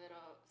a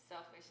little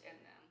selfish in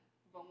them.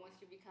 But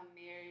once you become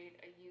married,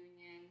 a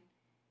union,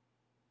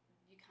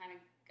 you kind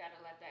of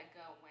gotta let that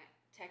go when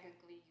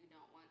technically you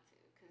don't want to.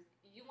 Because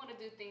you want to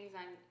do things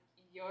on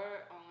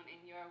your own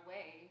in your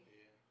way,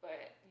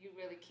 but you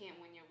really can't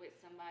when you're with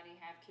somebody,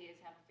 have kids,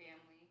 have a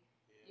family.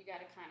 Yeah. You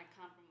gotta kind of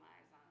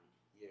compromise on.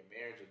 Yeah,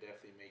 marriage will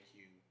definitely make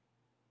you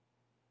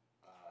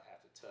have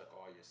to tuck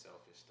all your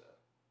selfish stuff.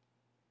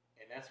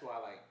 And that's why,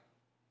 like,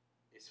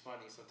 it's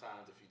funny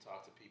sometimes if you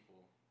talk to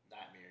people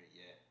not married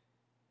yet,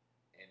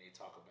 and they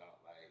talk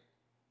about like,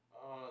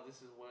 oh,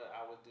 this is what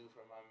I would do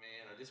for my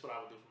man, or this is what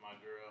I would do for my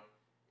girl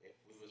if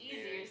we was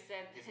married.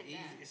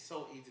 It's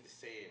so easy to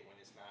say it when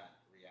it's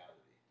not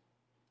reality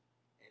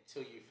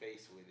until you're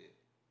faced with it.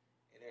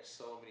 And there's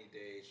so many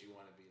days you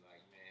want to be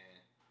like,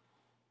 man,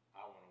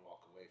 I want to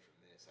walk away from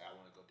this. I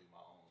want to go do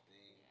my own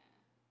thing.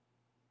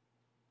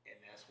 Yeah. And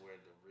that's where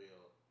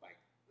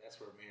that's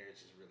where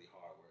marriage is really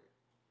hard work.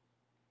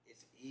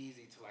 It's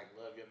easy to like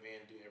love your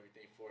man, do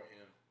everything for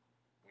him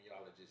when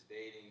y'all are just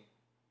dating,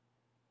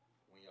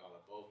 when y'all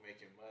are both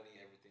making money,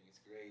 everything is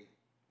great,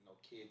 no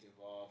kids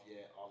involved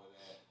yet, all of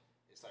that.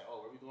 It's like,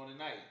 oh, where we going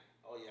tonight?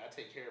 Oh yeah, I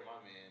take care of my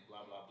man,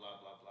 blah, blah,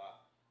 blah, blah,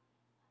 blah.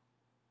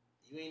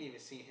 You ain't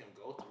even seen him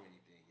go through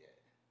anything yet.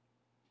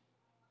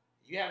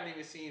 You haven't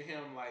even seen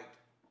him like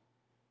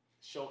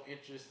show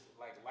interest,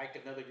 like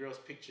another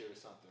girl's picture or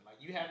something. Like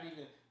you haven't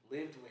even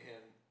lived with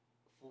him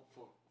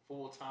for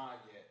full time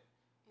yet.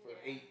 For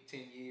 8,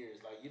 10 years.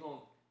 Like, you don't...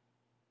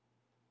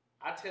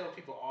 I tell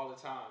people all the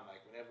time,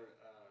 like, whenever...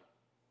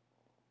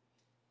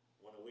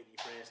 when a Whitney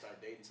friend start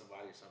dating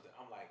somebody or something,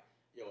 I'm like,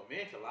 yo, a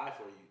man can lie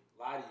to you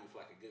for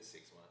like a good 6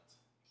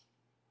 months.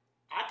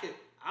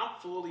 I'm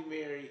fully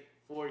married,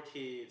 4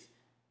 kids,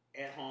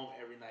 at home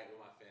every night with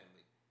my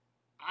family.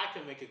 I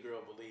can make a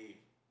girl believe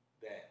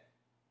that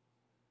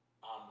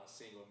I'm a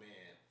single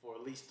man for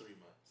at least 3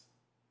 months.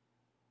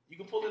 You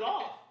can pull it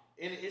off.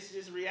 And it's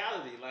just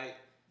reality. Like,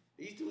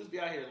 these dudes be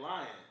out here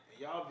lying, and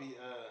y'all be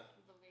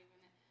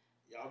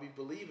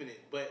believing it.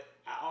 But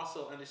I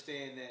also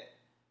understand that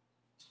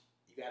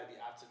you got to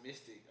be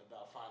optimistic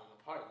about finding a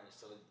partner,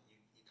 so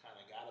you kind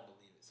of got to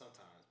believe it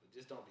sometimes. But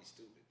just don't be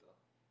stupid, though.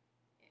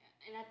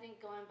 Yeah, and I think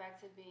going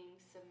back to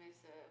being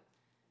submissive,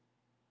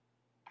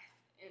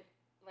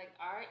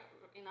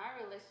 in our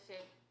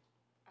relationship,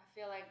 I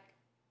feel like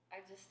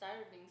I just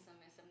started being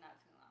submissive not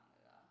too long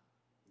ago.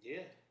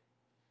 Yeah,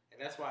 and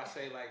that's why I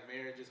say like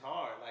marriage is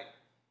hard.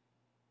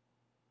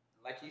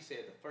 Like you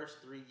said, the first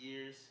 3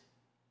 years,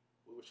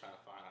 we were trying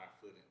to find our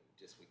footing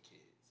just with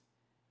kids,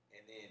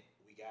 and then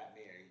we got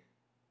married,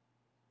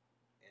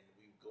 and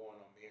we were going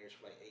on marriage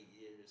for like 8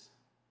 years.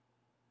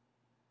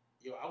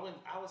 Yo, I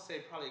would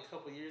say probably a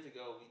couple years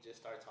ago we just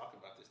started talking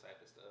about this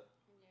type of stuff.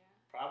 Yeah.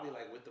 Probably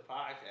like with the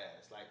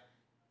podcast, like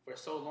for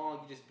so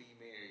long you just be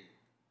married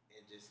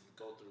and just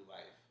go through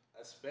life,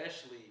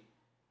 especially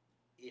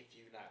if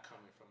you're not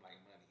coming from like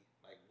money.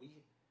 Like we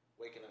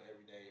waking up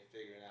every day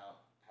figuring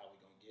out how we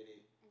gonna get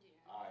it.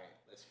 Yeah. All right,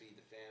 let's feed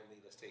the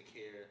family. Let's take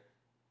care.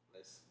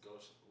 Let's go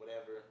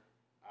whatever.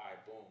 All right,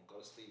 boom.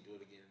 Go to sleep. Do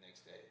it again the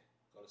next day.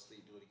 Go to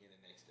sleep. Do it again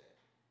the next day.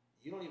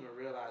 You don't even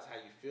realize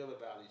how you feel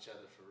about each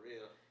other for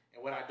real. And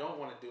what I don't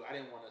want to do, I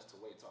didn't want us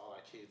to wait till all our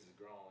kids is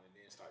grown and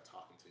then start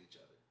talking to each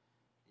other.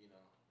 You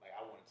know, like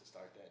I wanted to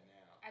start that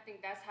now. I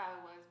think that's how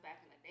it was back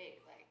in the day.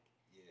 Like,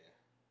 yeah,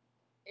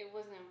 it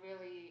wasn't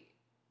really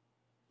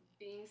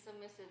being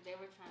submissive. They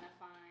were trying to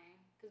find,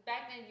 because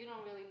back then you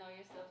don't really know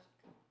yourself.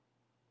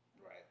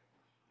 Right.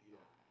 You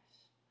don't.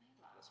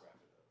 Gosh, Let's wrap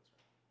it up. Let's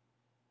wrap it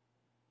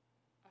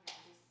up. Okay,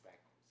 just back.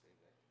 Say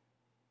that.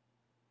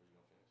 Where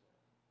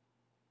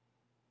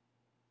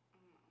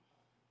you gonna finish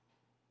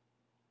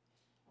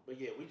that? But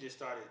yeah, we just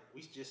started.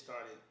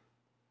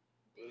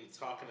 Really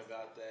talking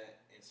about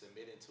that and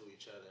submitting to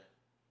each other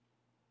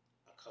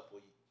a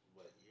couple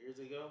years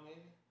ago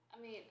maybe.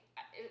 I mean,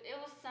 it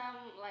was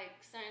some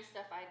like certain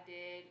stuff I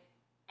did.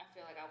 I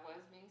feel like I was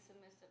being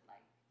submissive,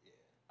 like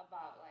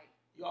about like.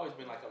 You always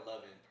been like a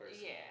loving person.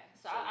 Yeah,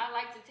 so I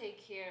like to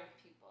take care of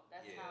people.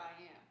 That's how I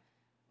am.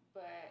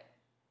 But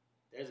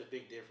there's a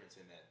big difference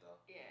in that though.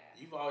 Yeah.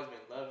 You've always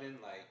been loving,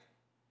 like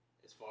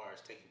as far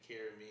as taking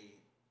care of me,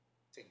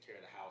 taking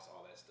care of the house,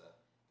 all that stuff.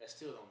 That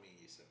still don't mean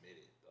you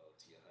submitted though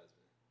to your husband.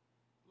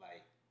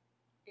 Like,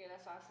 yeah,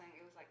 that's what I was saying.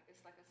 It was like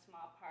it's like a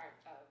small part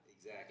of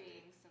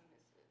being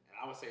submissive. And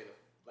I would say the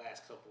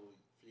last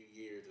few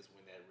years is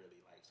when that really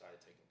like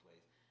started taking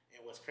place. And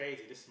what's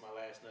crazy, this is my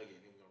last nugget,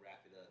 and then we're gonna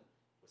wrap it up.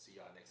 We'll see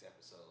y'all next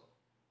episode.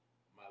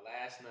 My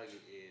last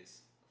nugget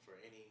is for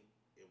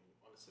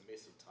on a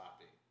submissive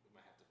topic. We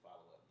might have to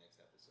follow up next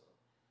episode.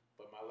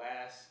 But my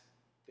last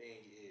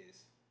thing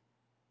is,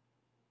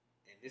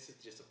 and this is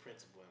just a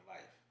principle in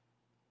life.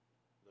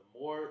 The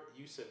more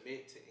you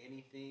submit to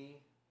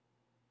anything,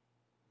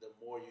 the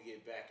more you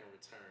get back in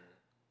return,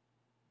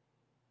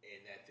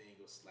 and that thing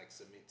will like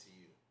submit to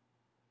you.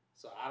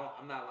 So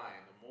I'm not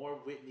lying. The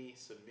more Whitney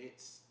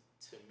submits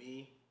to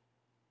me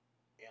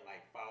and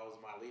like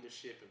follows my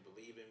leadership and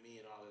believe in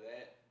me and all of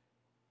that,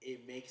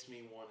 it makes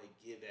me want to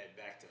give that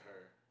back to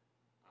her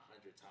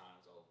 100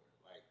 times over.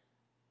 Like,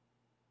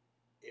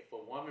 if a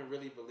woman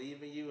really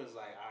believe in you and is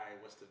like, all right,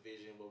 what's the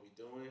vision, what we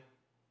doing?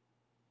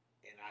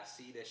 And I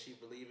see that she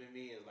believe in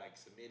me and like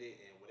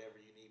submitted and whatever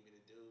you need me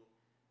to do,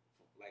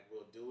 like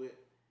we'll do it.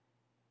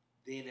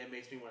 Then that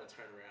makes me want to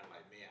turn around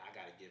like, man, I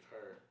got to give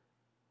her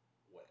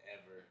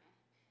whatever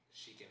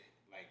she can,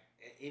 like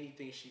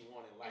anything she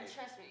want in life. And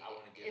trust me, I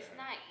want to give her. It's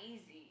not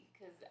easy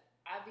because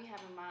I be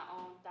having my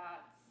own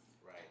thoughts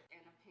and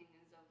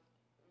opinions of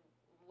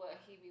what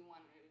he be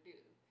wanting to do.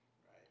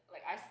 Right.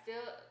 Like I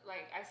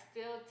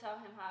still tell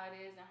him how it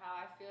is and how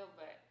I feel,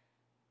 but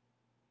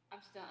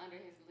I'm still under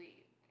his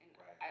lead, and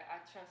I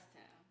trust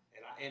him.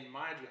 And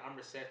mind you, I'm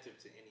receptive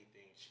to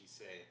anything she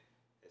say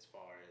as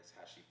far as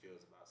how she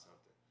feels about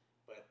something.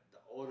 But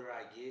the older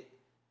I get,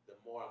 the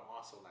more I'm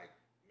also like,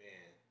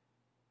 man,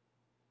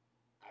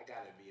 I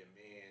gotta be a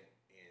man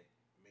and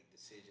make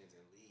decisions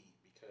and lead,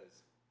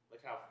 because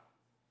look how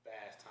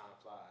fast time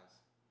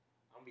flies.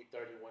 I'm gonna be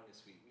 31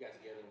 this week. We got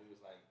together when we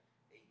was like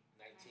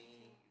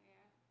 19.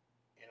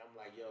 And I'm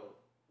like, yo,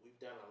 we've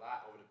done a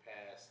lot over the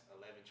past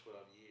 11, 12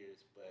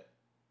 years, but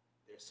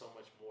there's so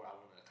much more I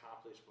want to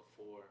accomplish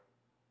before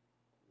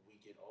we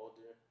get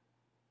older.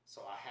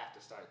 So I have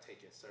to start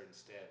taking certain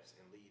steps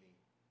and leading.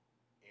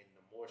 And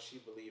the more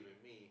she believes in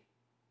me,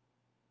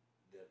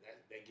 that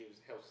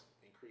helps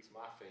increase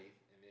my faith,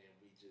 and then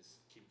we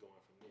just keep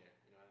going from there.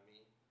 You know what I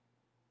mean?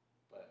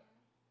 But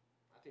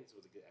I think this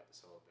was a good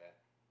episode, Bat.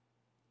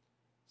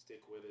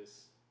 Stick with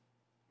us.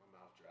 My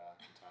mouth dry.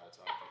 I'm tired of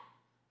talking.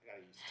 I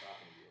gotta use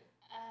talking again.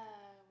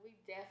 We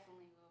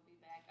definitely will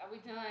be back. Are we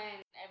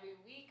doing every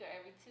week or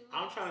every 2 weeks?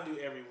 I'm trying to do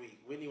every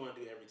week. Whitney want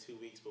to do every 2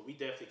 weeks, but we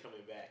definitely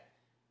coming back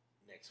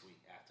next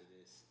week after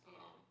this. Yeah.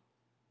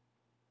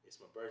 It's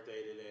my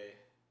birthday today.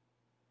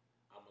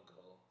 I'm gonna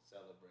go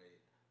celebrate,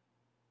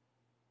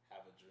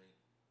 have a drink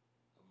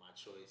of my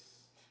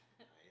choice.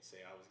 I ain't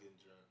say I was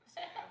getting drunk. I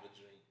said have a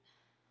drink.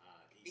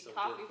 Eat be some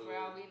coffee good food. for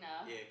all we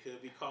know. Yeah, it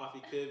could be coffee,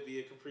 could be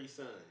a Capri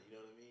Sun. You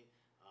know what I mean?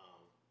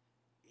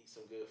 Eat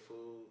some good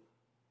food.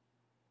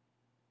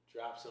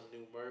 Drop some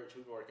new merch.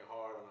 We've been working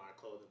hard on our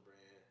clothing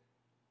brand.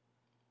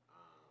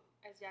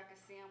 As y'all can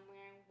see, I'm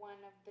wearing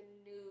one of the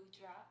new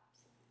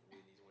drops.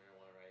 Whitney's wearing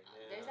one right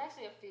now. There's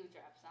actually a few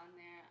drops on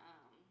there.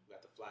 We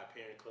got the Fly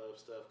Parent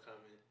Club stuff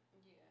coming.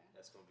 Yeah.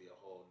 That's going to be a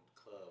whole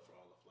club for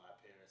all the fly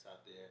parents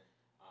out there.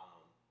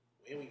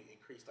 And we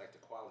increased like the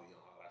quality on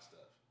all our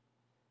stuff.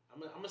 I'm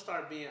gonna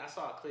start being. I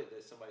saw a clip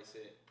that somebody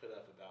put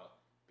up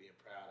about being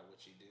proud of what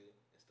you do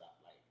and stop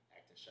like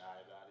acting shy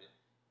about it.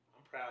 I'm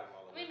proud of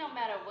all of I mean, no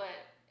matter what,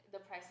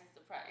 the price is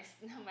the price.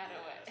 No matter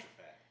what. That's a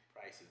fact.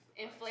 Price is the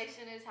price.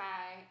 Inflation is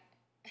high.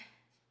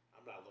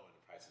 I'm not lowering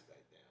the prices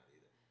back down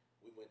either.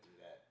 We went through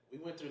that.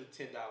 We went through the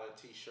 $10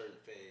 T-shirt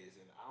phase,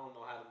 and I don't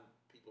know how them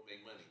people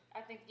make money.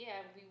 I think we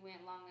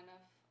went long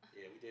enough.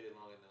 Yeah, we did it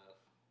long enough.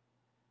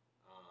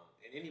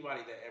 And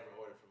anybody that ever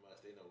ordered from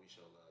us, they know we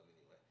show love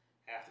anyway.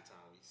 Half the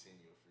time we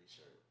send you a free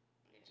shirt,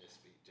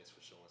 just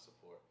for showing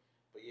support.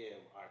 But yeah,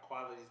 our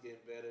quality's getting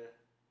better.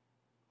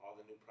 All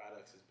the new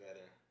products is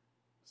better,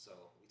 so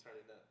we turn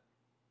it up.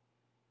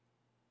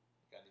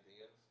 Got anything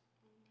else?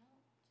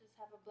 No, just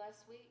have a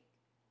blessed week.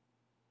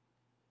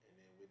 And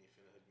then Whitney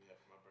finna hook me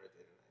up for my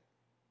birthday tonight.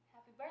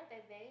 Happy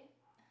birthday, babe.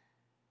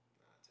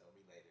 Nah, tell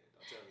me later.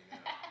 Don't tell me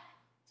now.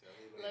 Tell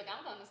me later. Look,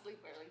 I'm going to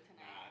sleep early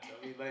tonight. Nah,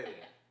 tell me later.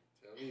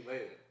 Tell me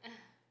later.